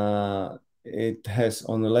then it has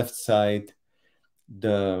on the left side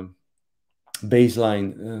the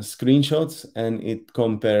baseline screenshots, and it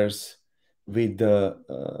compares with the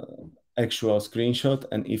actual screenshot.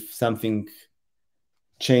 And if something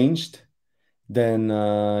changed, then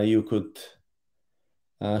you could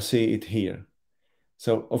see it here.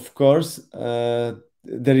 So of course,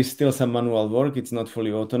 there is still some manual work. It's not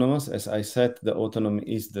fully autonomous. As I said, the autonomy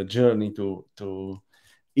is the journey to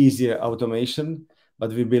easier automation,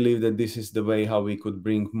 but we believe that this is the way how we could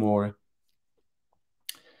bring more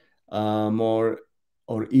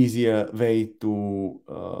or easier way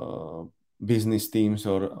to business teams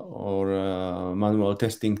or manual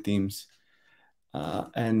testing teams.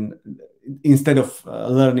 And instead of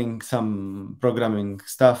learning some programming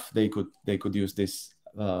stuff, they could use this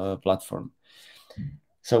platform.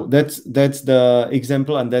 So that's the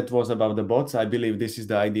example, and that was about the bots. I believe this is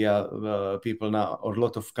the idea people now, or a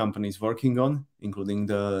lot of companies working on, including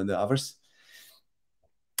the others.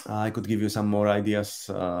 I could give you some more ideas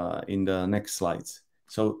in the next slides.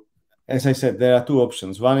 So as I said, there are two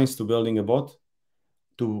options. One is to building a bot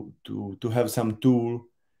to have some tool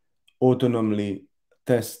autonomously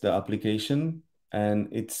test the application, and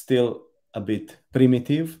it's still a bit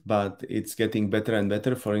primitive, but it's getting better and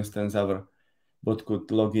better. For instance, our bot could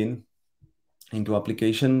log in into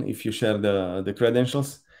application if you share the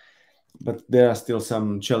credentials, but there are still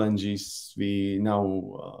some challenges we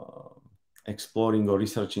now exploring or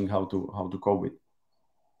researching how to cope with.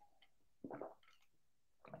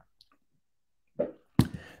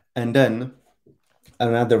 And then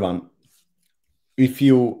another one, if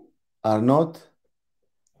you are not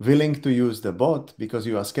willing to use the bot because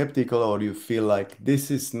you are skeptical, or you feel like this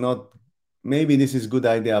is not, maybe this is good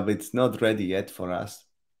idea, but it's not ready yet for us,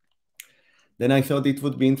 then I thought it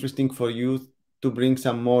would be interesting for you to bring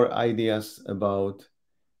some more ideas about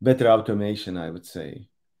better automation, I would say.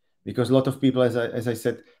 Because a lot of people, as I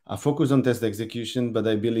said, are focused on test execution, but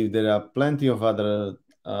I believe there are plenty of other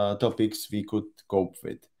topics we could cope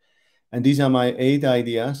with. And these are my 8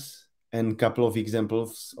 ideas and a couple of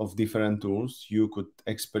examples of different tools you could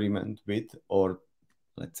experiment with, or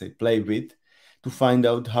let's say play with, to find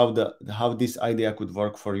out how this idea could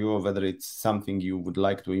work for you, or whether it's something you would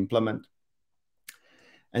like to implement.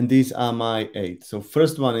 And these are my 8. So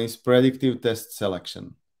first one is predictive test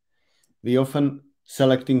selection. We often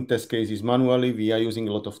selecting test cases manually. We are using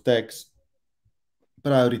a lot of text,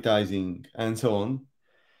 prioritizing, and so on.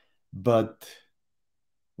 But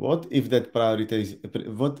what if this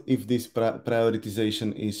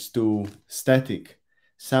prioritization is too static?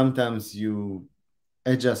 Sometimes you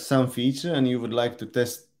adjust some feature and you would like to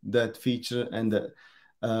test that feature and the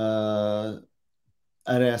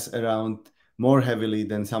areas around more heavily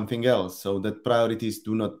than something else, so that priorities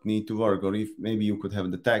do not need to work, or if maybe you could have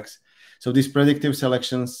the tags. So this predictive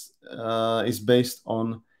selections is based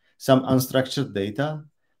on some unstructured data,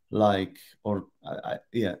 like, or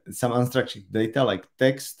some unstructured data like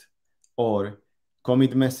text or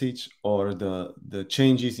commit message or the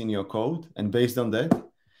changes in your code, and based on that,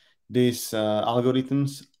 these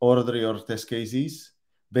algorithms order your test cases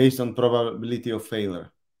based on probability of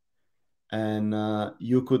failure. And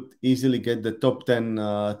you could easily get the top 10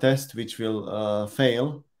 tests which will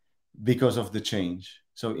fail because of the change.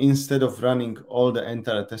 So instead of running all the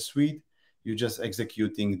entire test suite, you're just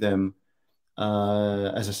executing them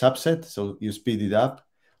as a subset. So you speed it up,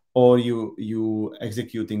 or you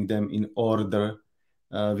executing them in order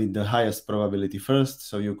with the highest probability first.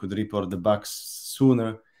 So you could report the bugs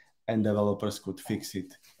sooner, and developers could fix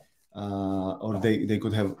it, or they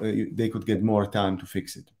could get more time to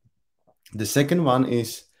fix it. The second one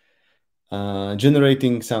is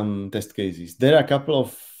generating some test cases. There are a couple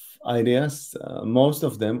of ideas. Most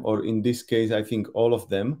of them, or in this case, I think all of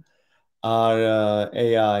them, are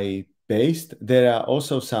AI based. There are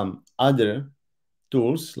also some other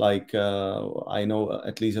tools, like I know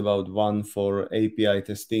at least about one for API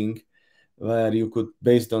testing, where you could,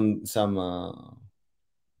 based on some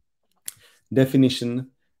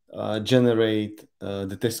definition, generate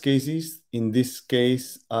the test cases. In this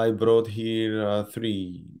case, I brought here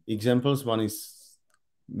 3 examples. One is,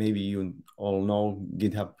 maybe you all know,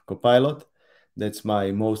 GitHub Copilot. That's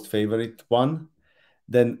my most favorite one.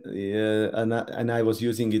 Then, and I was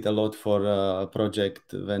using it a lot for a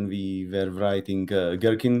project when we were writing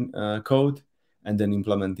Gherkin code and then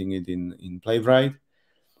implementing it in Playwright,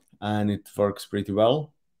 and it works pretty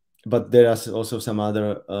well. But there are also some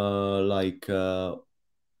other like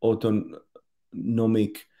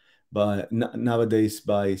autonomic nowadays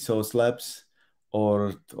by Source Labs,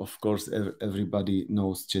 or of course everybody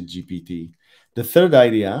knows ChatGPT. The third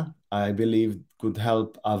idea, I believe, could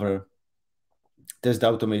help our test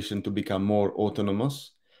automation to become more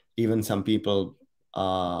autonomous. Even some people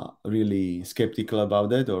are really skeptical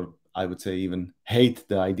about it, or I would say even hate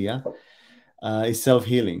the idea, is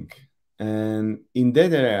self-healing. And in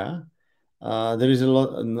that area, there is a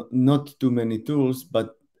lot, not too many tools,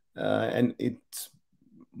 but and it's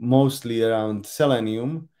mostly around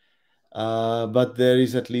Selenium, but there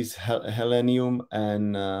is at least Selenium,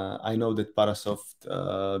 and I know that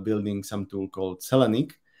Parasoft building some tool called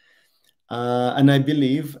Selenic. And I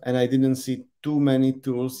believe, and I didn't see too many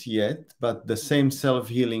tools yet, but the same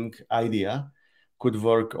self-healing idea could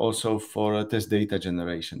work also for test data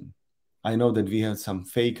generation. I know that we have some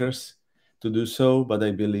fakers to do so, but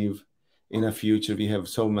I believe in the future we have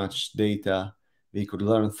so much data we could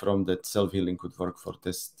learn from, that self-healing could work for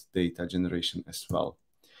test data generation as well.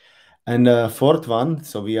 And fourth one,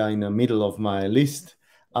 so we are in the middle of my list,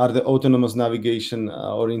 are the autonomous navigation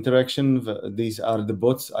or interaction. These are the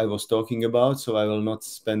bots I was talking about, so I will not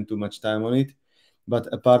spend too much time on it. But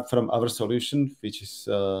apart from our solution, which is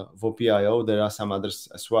VOPIO, there are some others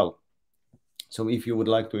as well. So if you would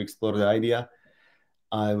like to explore the idea,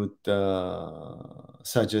 I would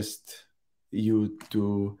suggest you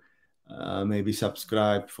to maybe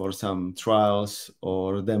subscribe for some trials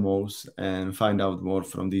or demos and find out more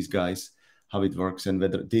from these guys, how it works and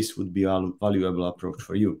whether this would be a valuable approach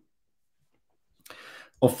for you.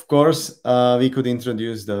 Of course, we could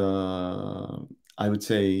introduce the, I would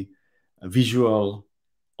say, visual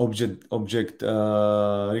object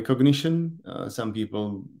recognition. Some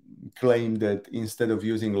people claim that instead of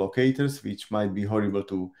using locators, which might be horrible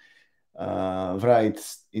to write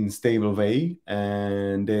in stable way,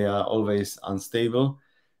 and they are always unstable.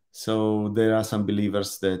 So there are some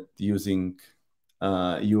believers that using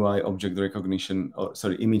UI object recognition, or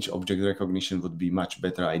sorry, image object recognition would be much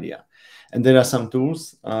better idea. And there are some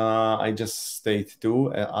tools. I just state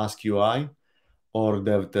two, Ask UI or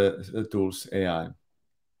the tools AI.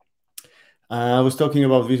 I was talking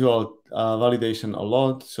about visual validation a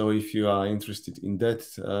lot. So if you are interested in that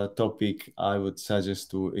topic, I would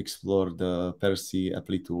suggest to explore the per se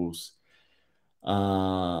apply tools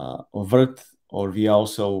of Vert, or we are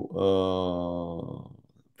also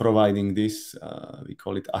providing this, we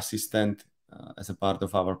call it assistant as a part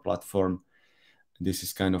of our platform. This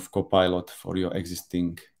is kind of copilot for your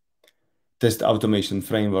existing test automation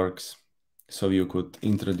frameworks. So you could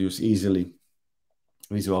introduce easily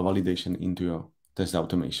visual validation into your test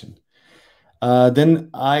automation. Then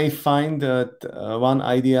I find that one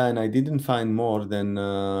idea, and I didn't find more than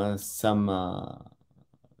some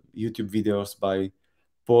YouTube videos by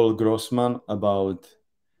Paul Grossman about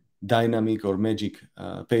dynamic or magic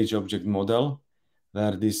page object model,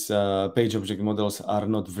 where these page object models are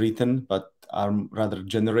not written, but are rather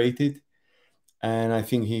generated. And I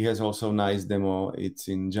think he has also nice demo. It's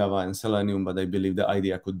in Java and Selenium, but I believe the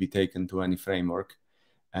idea could be taken to any framework,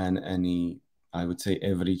 and any, I would say,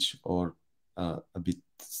 average or a bit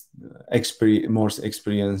more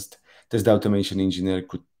experienced test automation engineer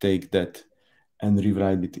could take that and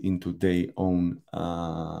rewrite it into their own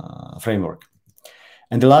framework.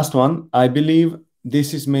 And the last one, I believe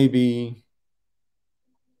this is maybe,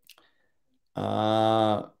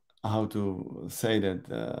 how to say that,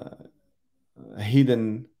 a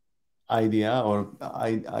hidden idea, or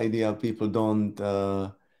idea people don't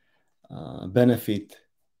benefit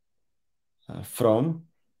from,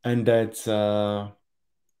 and that's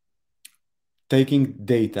taking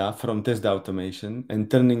data from test automation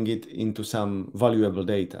and turning it into some valuable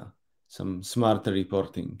data, some smarter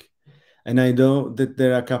reporting. And I know that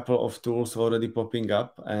there are a couple of tools already popping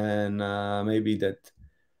up, and maybe that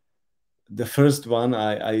the first one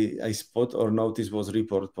I spot or noticed was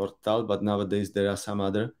Report Portal, but nowadays there are some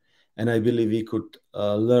other. And I believe we could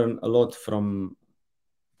learn a lot from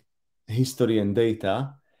history and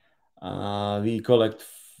data we collect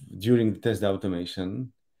during the test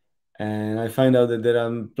automation. And I find out that there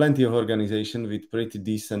are plenty of organizations with pretty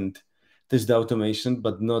decent test automation,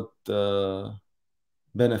 but not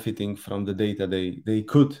benefiting from the data they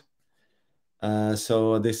could.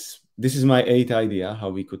 So this is my 8th idea, how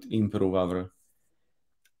we could improve our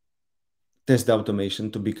test automation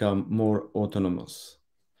to become more autonomous.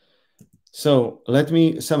 So let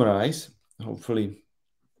me summarize. Hopefully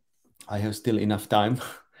I have still enough time.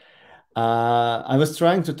 I was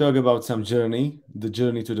trying to talk about some journey, the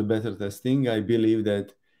journey to the better testing. I believe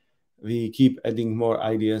that we keep adding more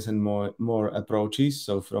ideas and more approaches.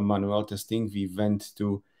 So from manual testing, we went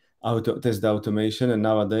to test automation, and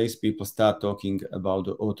nowadays people start talking about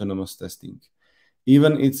the autonomous testing.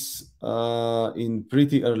 Even it's in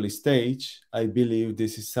pretty early stage, I believe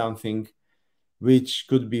this is something which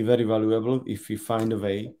could be very valuable if we find a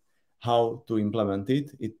way how to implement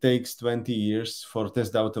it. It takes 20 years for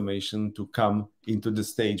test automation to come into the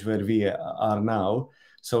stage where we are now.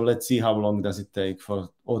 So let's see how long does it take for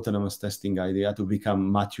autonomous testing idea to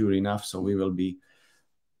become mature enough, so we will be,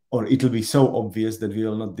 or it will be so obvious that we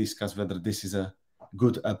will not discuss whether this is a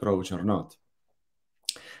good approach or not.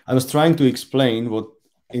 I was trying to explain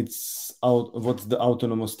what's the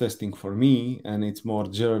autonomous testing for me, and it's more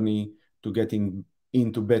journey to getting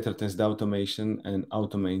into better test automation and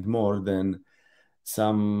automate more than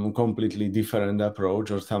some completely different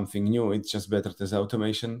approach or something new. It's just better test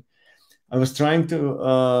automation. I was trying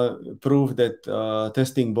to prove that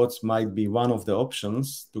testing bots might be one of the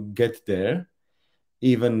options to get there.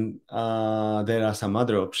 Even there are some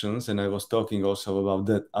other options, and I was talking also about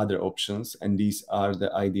the other options, and these are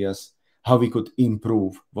the ideas how we could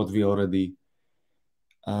improve what we already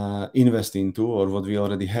invest into or what we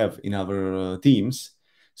already have in our teams.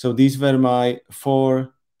 So these were my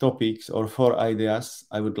 4 topics or 4 ideas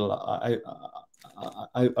I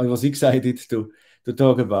was excited to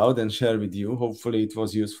talk about and share with you. Hopefully it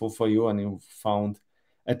was useful for you and you found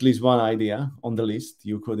at least one idea on the list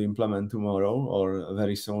you could implement tomorrow or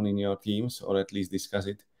very soon in your teams, or at least discuss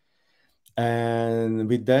it. And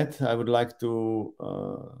with that, I would like to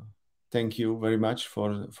thank you very much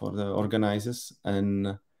for the organizers,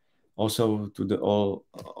 and also to the all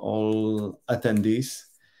attendees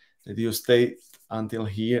that you stayed until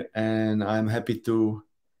here. And I'm happy to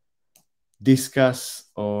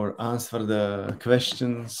discuss or answer the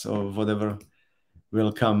questions or whatever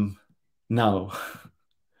will come now.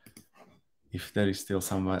 If there is still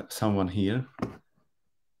someone here.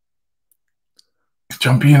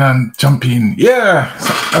 Jump in and jump in. Yeah.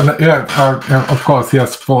 Of course,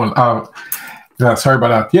 yes, Paul. Yeah, sorry about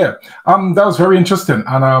that. Yeah. That was very interesting.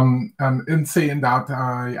 And in saying that,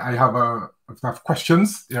 I have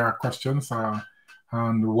questions. There are questions.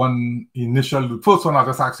 And one initial, the first one, I'll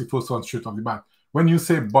just ask the first one straight off the bat. When you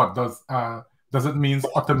say bot, does it mean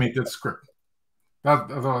automated script? That's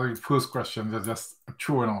the first question. That's just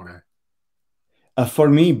true and all that. For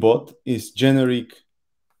me, bot is generic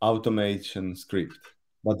automation script,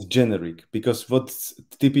 but generic, because what's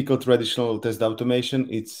typical traditional test automation,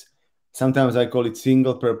 it's sometimes I call it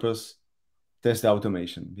single purpose test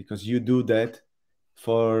automation, because you do that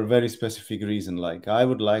for very specific reason. Like I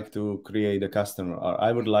would like to create a customer, or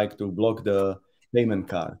I would like to block the payment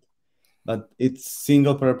card, but it's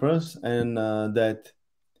single purpose. And that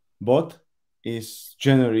bot is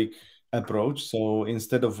generic approach. So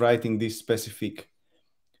instead of writing this specific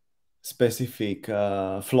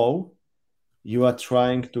flow, you are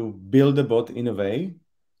trying to build a bot in a way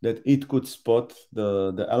that it could spot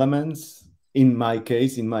the elements. In my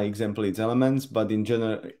case, in my example, it's elements, but in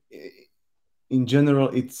general,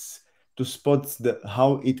 it's to spot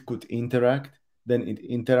how it could interact. Then it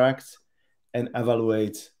interacts and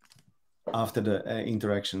evaluates after the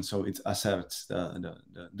interaction. So it asserts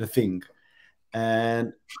the thing.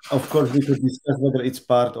 And of course, we could discuss whether it's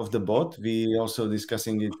part of the bot. We also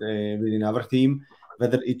discussing it within our team,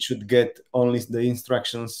 whether it should get only the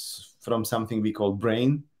instructions from something we call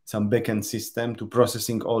brain, some backend system to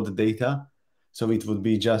processing all the data. So it would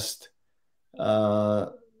be just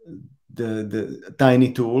the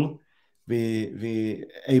tiny tool we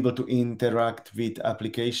able to interact with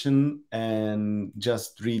application and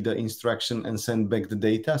just read the instruction and send back the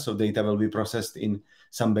data. So data will be processed in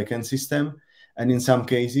some backend system. And in some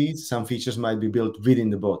cases, some features might be built within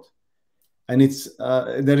the bot. And it's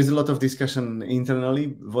there is a lot of discussion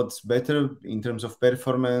internally what's better in terms of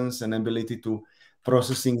performance and ability to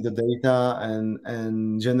processing the data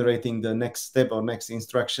and generating the next step or next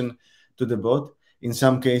instruction to the bot. In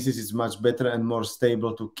some cases, it's much better and more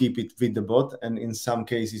stable to keep it with the bot. And in some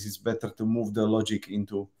cases, it's better to move the logic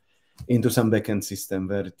into some backend system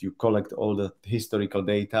where you collect all the historical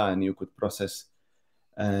data and you could process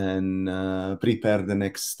and prepare the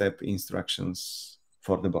next step instructions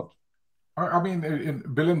for the bot. I mean,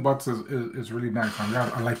 building bots is really nice.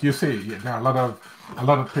 And like you say, there are a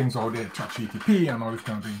lot of things out there, ChatGPT and all this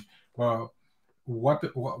kind of thing. Well, what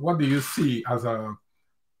do you see as a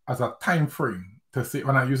time frame to say,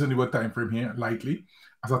 when I'm using the word time frame here lightly,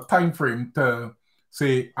 as a time frame to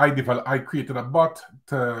say I created a bot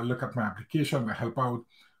to look at my application to help out?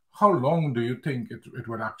 How long do you think it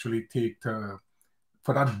would actually take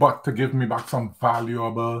for that bot to give me back some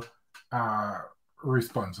valuable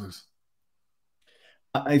responses?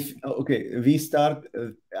 Okay, we start.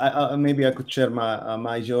 Maybe I could share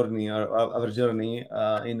my journey or our journey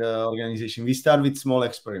in the organization. We start with small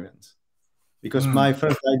experiments, because my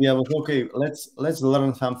first idea was, okay, let's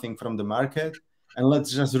learn something from the market and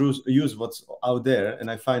let's just use what's out there.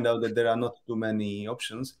 And I find out that there are not too many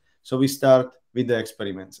options, so we start with the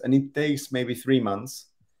experiments, and it takes maybe 3 months,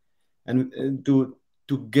 and to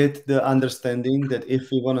get the understanding that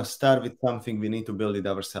if we want to start with something, we need to build it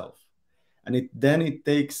ourselves. And then it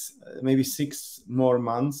takes maybe 6 more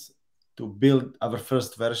months to build our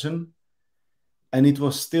first version. And it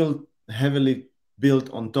was still heavily built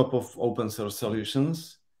on top of open source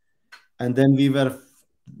solutions. And then we were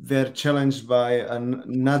challenged by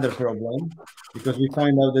another problem, because we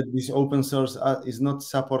find out that this open source is not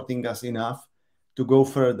supporting us enough to go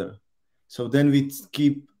further. So then we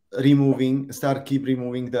keep removing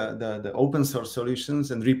the open source solutions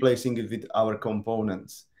and replacing it with our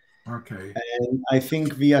components. Okay. And I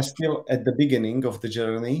think we are still at the beginning of the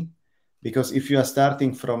journey, because if you are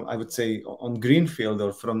starting from, I would say, on greenfield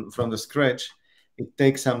or from the scratch, it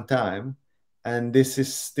takes some time, and this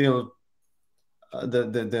is still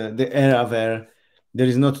the era where there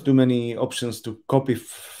is not too many options to copy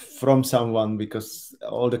from someone, because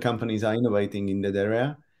all the companies are innovating in that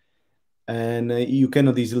area, and you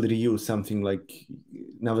cannot easily reuse something. Like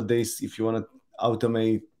nowadays, if you want to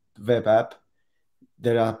automate web app,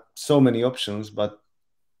 there are so many options, but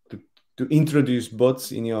to introduce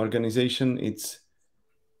bots in your organization, it's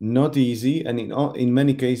not easy, and in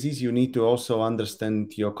many cases you need to also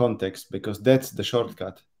understand your context, because that's the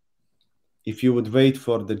shortcut. If you would wait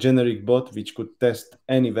for the generic bot which could test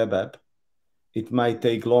any web app, it might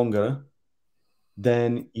take longer.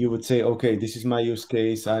 Then you would say, okay, this is my use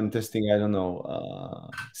case, I'm testing, I don't know,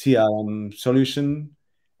 CRM solution,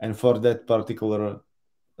 and for that particular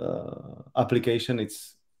application,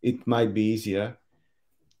 it might be easier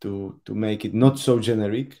to make it not so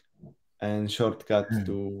generic and shortcut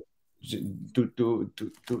to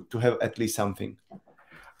have at least something.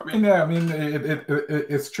 I mean, yeah, I mean,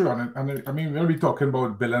 it's true, and I mean, when we talking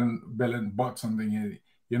about building bots, something,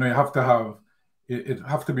 you know, you have to have it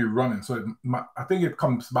have to be running. So I think it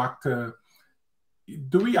comes back to,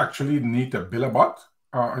 do we actually need to build a bot?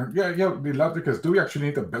 The logic is, do we actually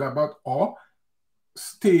need to build a bot, or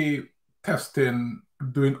stay testing,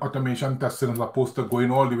 doing automation testing, as opposed to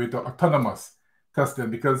going all the way to autonomous testing?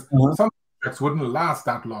 Because some projects wouldn't last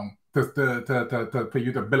that long for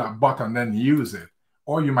you to build a bot and then use it.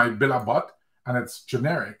 Or you might build a bot and it's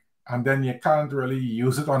generic, and then you can't really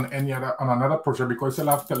use it on another project, because you'll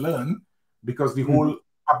have to learn, because the whole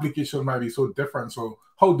application might be so different. So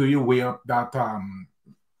how do you weigh up that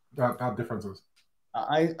differences?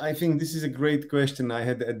 I think this is a great question I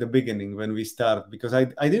had at the beginning when we start, because I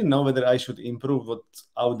didn't know whether I should improve what's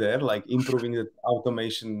out there, like improving the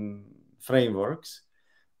automation frameworks,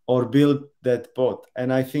 or build that bot.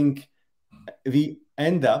 And I think we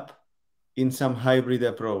end up in some hybrid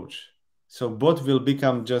approach. So bot will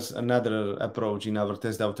become just another approach in our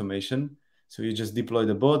test automation. So you just deploy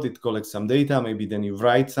the bot, it collects some data, maybe then you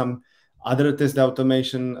write some other test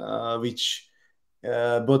automation which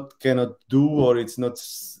bot cannot do, or it's not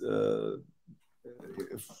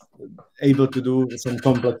able to do some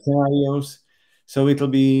complex scenarios. So it'll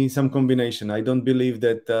be some combination. I don't believe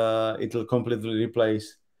that it'll completely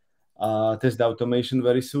replace test automation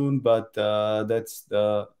very soon, but that's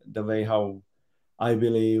the way how I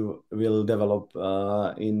believe will develop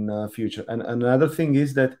in future. And another thing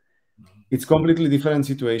is that it's completely different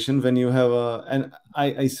situation when you have and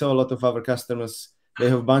I saw a lot of our customers, they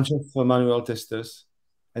have a bunch of manual testers,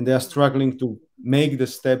 and they are struggling to make the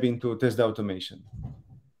step into test automation.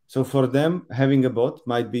 So for them, having a bot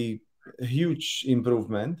might be a huge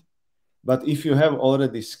improvement. But if you have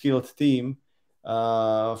already skilled team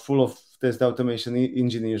full of test automation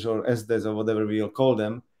engineers, or SDEs, or whatever we'll call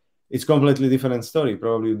them, it's completely different story.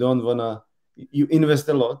 Probably you don't wanna, you invest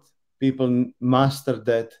a lot, people master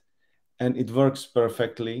that, and it works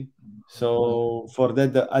perfectly. So for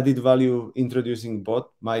that, the added value introducing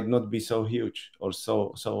bot might not be so huge or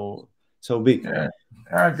so big. Yeah,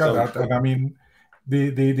 I got that. And I mean,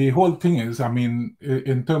 the whole thing is, I mean,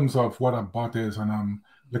 in terms of what a bot is, and I'm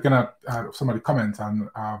looking at some of the comments, and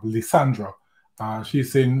Lysandra,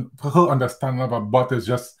 she's saying her understanding of a bot is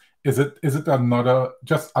just, is it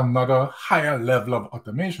another higher level of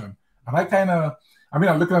automation? And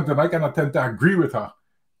I'm looking at it, I kind of tend to agree with her.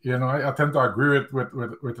 You know, I tend to agree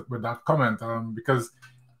with that comment, because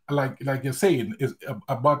like you're saying, it's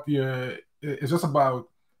just about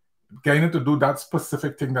getting to do that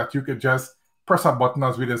specific thing that you could just press a button,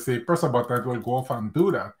 as we just say, press a button, it will go off and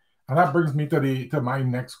do that. And that brings me to my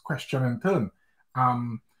next question in turn,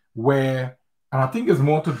 where, and I think it's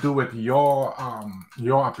more to do with your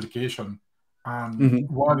application.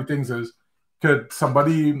 One of the things is,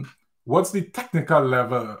 what's the technical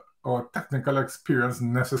level or technical experience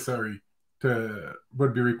necessary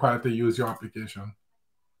would be required to use your application?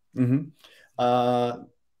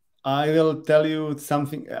 I will tell you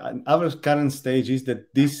something. Our current stage is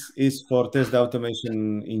that this is for test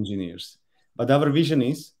automation engineers, but our vision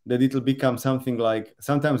is that it will become something like,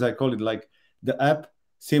 sometimes I call it like the app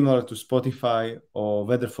similar to Spotify or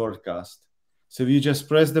weather forecast. So you just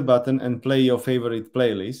press the button and play your favorite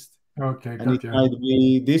playlist. Okay, and it might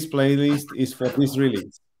be, this playlist is for this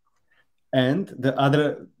release. And the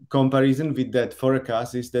other comparison with that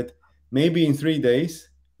forecast is that maybe in 3 days,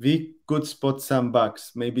 we could spot some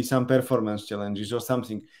bugs, maybe some performance challenges or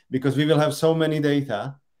something, because we will have so many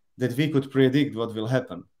data that we could predict what will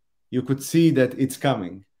happen. You could see that it's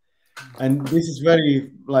coming. And this is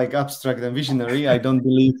very like abstract and visionary. I don't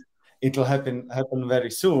believe it'll happen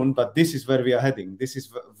very soon. But this is where we are heading. This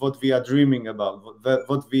is what we are dreaming about.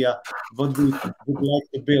 What we would like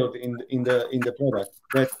to build in the product.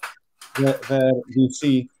 That where we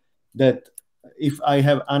see that if I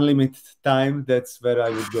have unlimited time, that's where I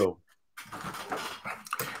would go.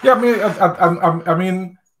 Yeah,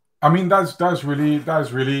 I mean that's really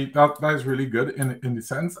good in the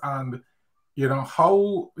sense, and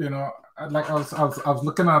how like I was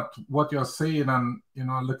looking at what you're saying, and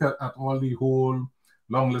look at all the whole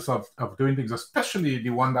long list of doing things, especially the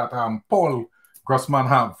one that Paul Grossman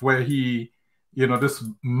have, where he this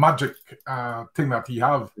magic thing that he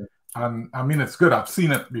have, and I mean it's good. I've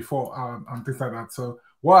seen it before and things like that. So,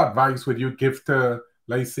 what advice would you give to,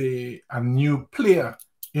 let's say, a new player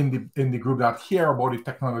in the group that hear about the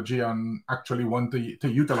technology and actually want to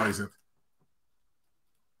utilize it?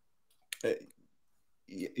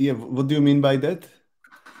 Yeah, what do you mean by that?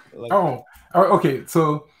 Okay.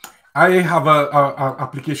 So I have a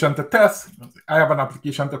application to test. I have an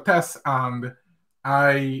application to test, and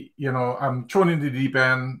I'm thrown in the deep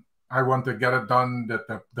end. I want to get it done.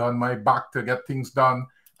 That done my back to get things done,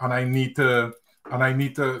 and I need to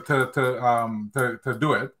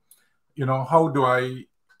do it. How do I?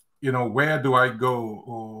 Where do I go?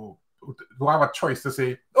 Or do I have a choice to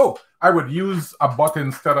say, oh, I would use a bot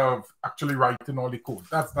instead of actually writing all the code?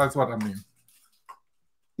 That's what I mean.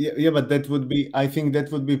 Yeah, but I think that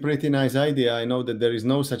would be pretty nice idea. I know that there is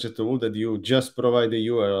no such a tool that you just provide a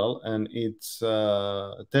URL and it's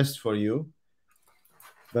a test for you.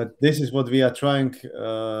 But this is what we are trying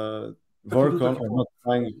work on, or not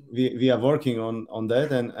trying. We are working on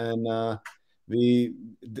that, and the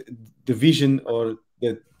vision, or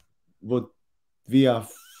that what we are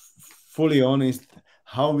fully on, is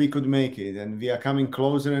how we could make it, and we are coming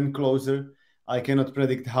closer and closer. I cannot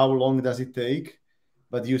predict how long does it take,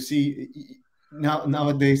 but you see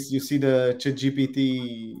nowadays you see the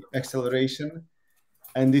ChatGPT acceleration,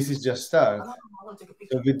 and this is just start.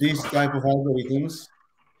 So with this type of algorithms,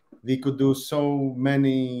 we could do so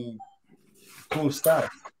many cool stuff.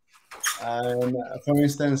 And for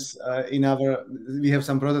instance, we have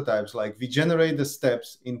some prototypes, like we generate the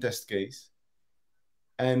steps in test case.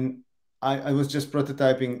 And I was just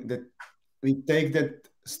prototyping that we take that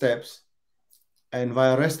steps, and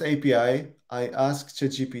via REST API, I ask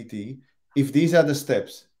ChatGPT, if these are the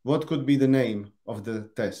steps, what could be the name of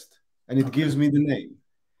the test? And it gives me the name.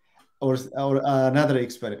 Or another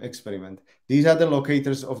experiment. These are the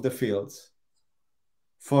locators of the fields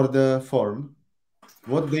for the form.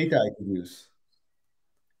 What data I could use?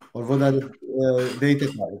 Or what are the data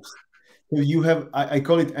types? So you have, I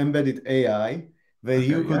call it embedded AI, where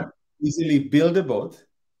you could easily build a bot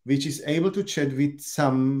which is able to chat with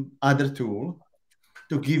some other tool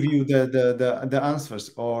to give you the answers.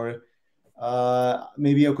 Or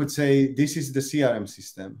maybe I could say, this is the CRM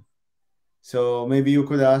system. So maybe you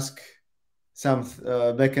could ask some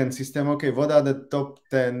backend system, okay, what are the top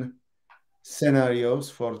 10 scenarios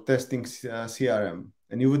for testing CRM?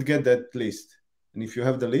 And you would get that list. And if you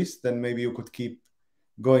have the list, then maybe you could keep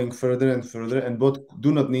going further and further. And both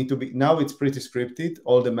do not need to be, now it's pretty scripted.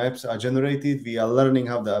 All the maps are generated. We are learning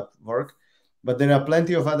how that work. But there are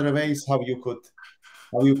plenty of other ways how you could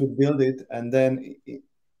build it. And then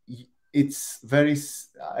it's very,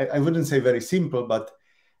 I wouldn't say very simple, but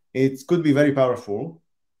it could be very powerful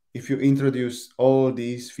if you introduce all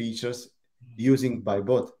these features using by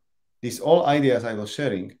bot. These all ideas I was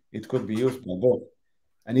sharing, it could be used by bot,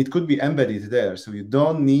 and it could be embedded there. So you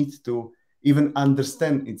don't need to even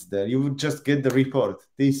understand it's there. You would just get the report.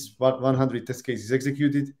 This 100 test cases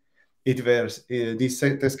executed. It was these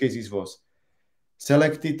test cases was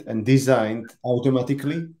selected and designed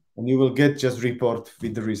automatically, and you will get just report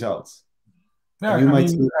with the results. Yeah, and you might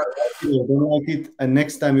say, you don't like it, and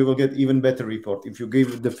next time you will get even better report if you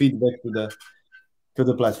give the feedback to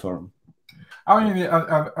the platform. I mean,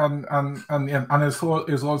 and it's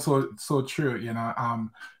also so true,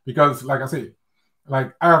 because like I say,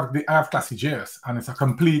 like I have Classy.js, and it's a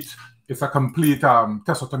complete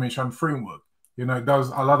test automation framework. It does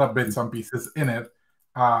a lot of bits and pieces in it,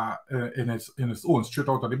 in its own, straight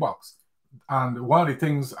out of the box. And one of the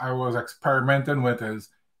things I was experimenting with is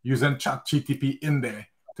using ChatGPT in there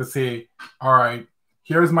to say, all right,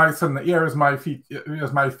 here's my feature.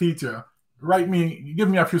 Give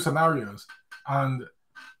me a few scenarios. And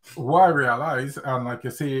what I realized, and like you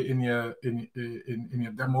say in your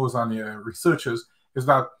demos and your researches, is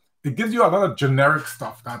that it gives you a lot of generic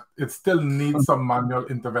stuff that it still needs some manual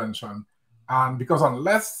intervention. And because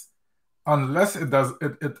unless it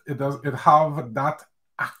have that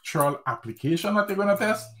actual application that you're going to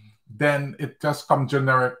test, then it just comes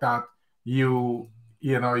generic that you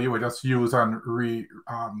you would just use and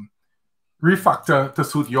refactor to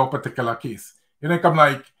suit your particular case. Come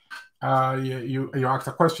like you ask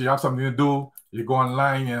a question, you have something to do, you go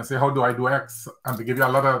online and say, how do I do X? And they give you a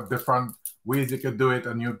lot of different ways you could do it,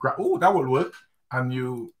 and you grab, oh, that will work, and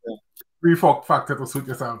you refactor to suit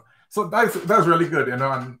yourself. So that's really good,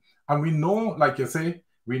 and we know, like you say,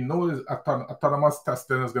 we know autonomous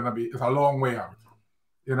testing is going to be, it's a long way out.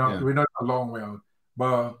 We know it's a long way out.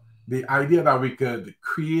 But the idea that we could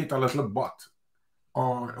create a little bot,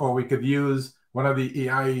 or we could use one of the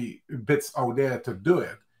AI bits out there to do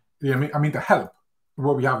it, I mean to help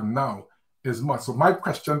what we have now is much. So my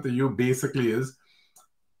question to you basically is,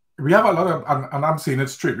 we have a lot of, and I'm saying it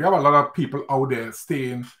straight, we have a lot of people out there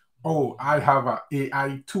saying, oh, I have an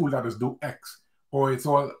AI tool that is do X, or it's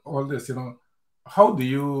all this, how do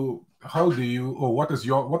you, or what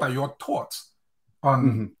are your thoughts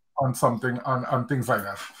on something, on things like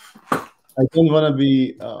that? I don't want to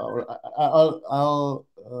be, I'll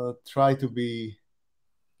try to be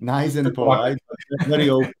nice and polite, but very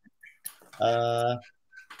open.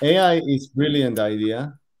 AI is brilliant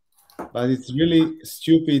idea, but it's really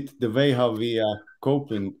stupid the way how we are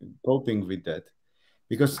coping with that.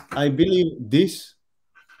 Because I believe this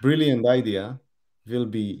brilliant idea will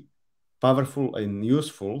be powerful and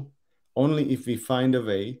useful only if we find a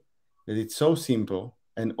way that it's so simple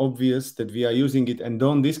and obvious that we are using it and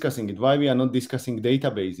don't discussing it. Why we are not discussing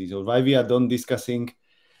databases, or why we are not discussing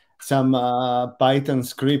some Python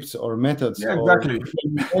scripts or methods or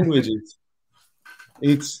languages.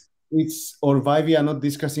 It's or why we are not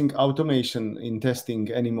discussing automation in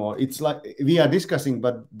testing anymore. It's like we are discussing,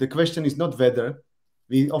 but the question is not whether.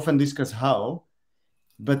 We often discuss how,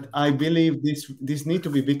 but I believe this need to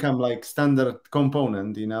become like standard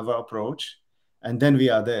component in our approach, and then we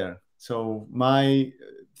are there. So my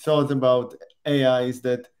thought about AI is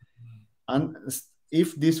that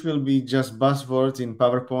if this will be just buzzwords in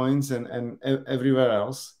PowerPoints and everywhere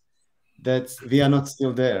else, that we are not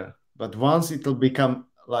still there. But once it will become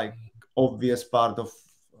like obvious part of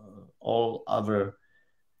all other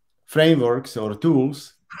frameworks or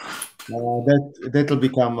tools, that will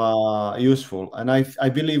become useful. And I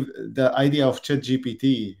believe the idea of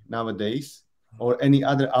ChatGPT nowadays, or any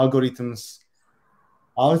other algorithms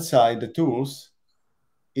outside the tools,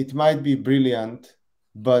 it might be brilliant,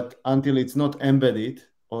 but until it's not embedded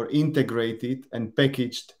or integrated and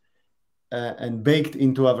packaged and baked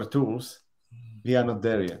into our tools, we are not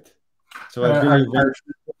there yet. So I believe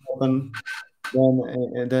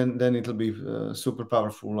then it'll be super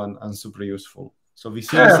powerful and super useful. So we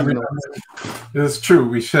see it's true.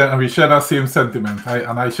 We share that same sentiment.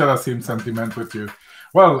 I share that same sentiment with you.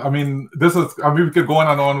 Well, I mean, we could go on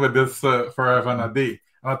and on with this forever and a day.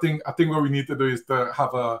 And I think what we need to do is to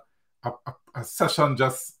have a session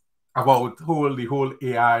just about the whole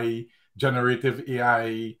AI, generative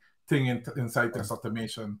AI thing inside test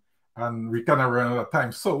automation, and we kind of run out of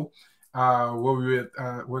time. So,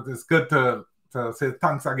 what is good to say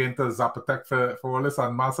thanks again to Zapotec for all this,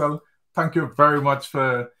 and Marcel, thank you very much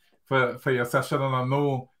for your session. And I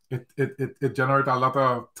know it generated a lot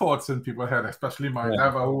of thoughts in people's head, especially mine.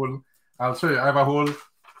 Yeah. I'll show you. I have a whole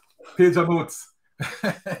page of notes,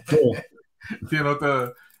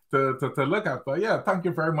 to look at. But yeah, thank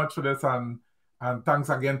you very much for this, and thanks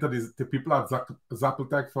again to the people at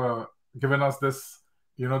Zapotec for giving us this,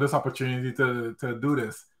 this opportunity to do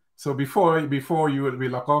this. So before we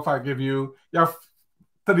lock off, I give you have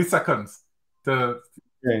 30 seconds to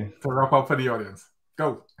wrap up for the audience.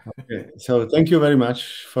 Go. Okay. So thank you very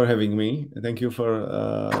much for having me. Thank you for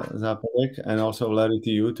Zapotec, and also Larry,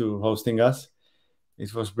 to you to hosting us.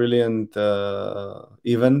 It was brilliant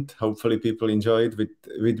event. Hopefully people enjoyed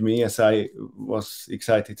with me, as I was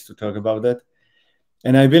excited to talk about that.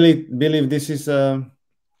 And I believe this is a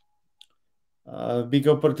big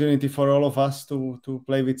opportunity for all of us to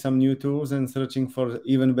play with some new tools and searching for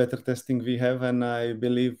even better testing we have. And I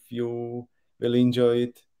believe you will enjoy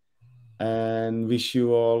it, and wish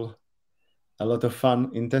you all a lot of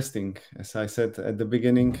fun in testing. As I said at the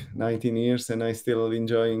beginning, 19 years, and I still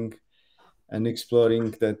enjoying and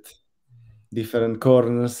exploring that different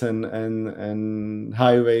corners and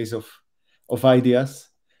highways of ideas.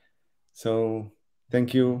 So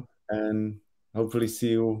thank you, and hopefully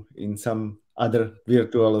see you in some other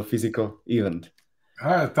virtual or physical event.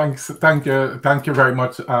 Thank you very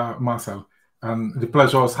much, Marcel. And the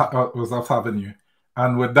pleasure was of having you.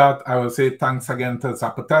 And with that, I will say thanks again to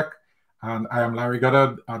Zapotec. And I am Larry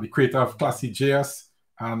Goddard, the creator of Classy.js,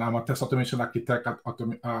 and I'm a test automation architect at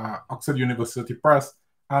Oxford University Press.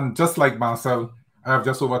 And just like Marcel, I have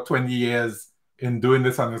just over 20 years in doing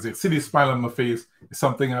this, and as you see the smile on my face, it's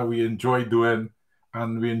something that we enjoy doing.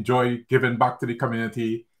 and we enjoy giving back to the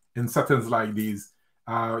community in settings like these.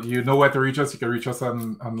 You know where to reach us. You can reach us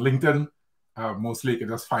on LinkedIn. Mostly you can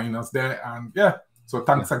just find us there. And yeah, so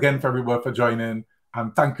thanks again for everybody for joining.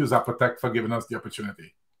 And thank you, Zapotec, for giving us the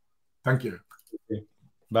opportunity. Thank you. Okay.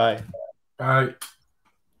 Bye. Bye.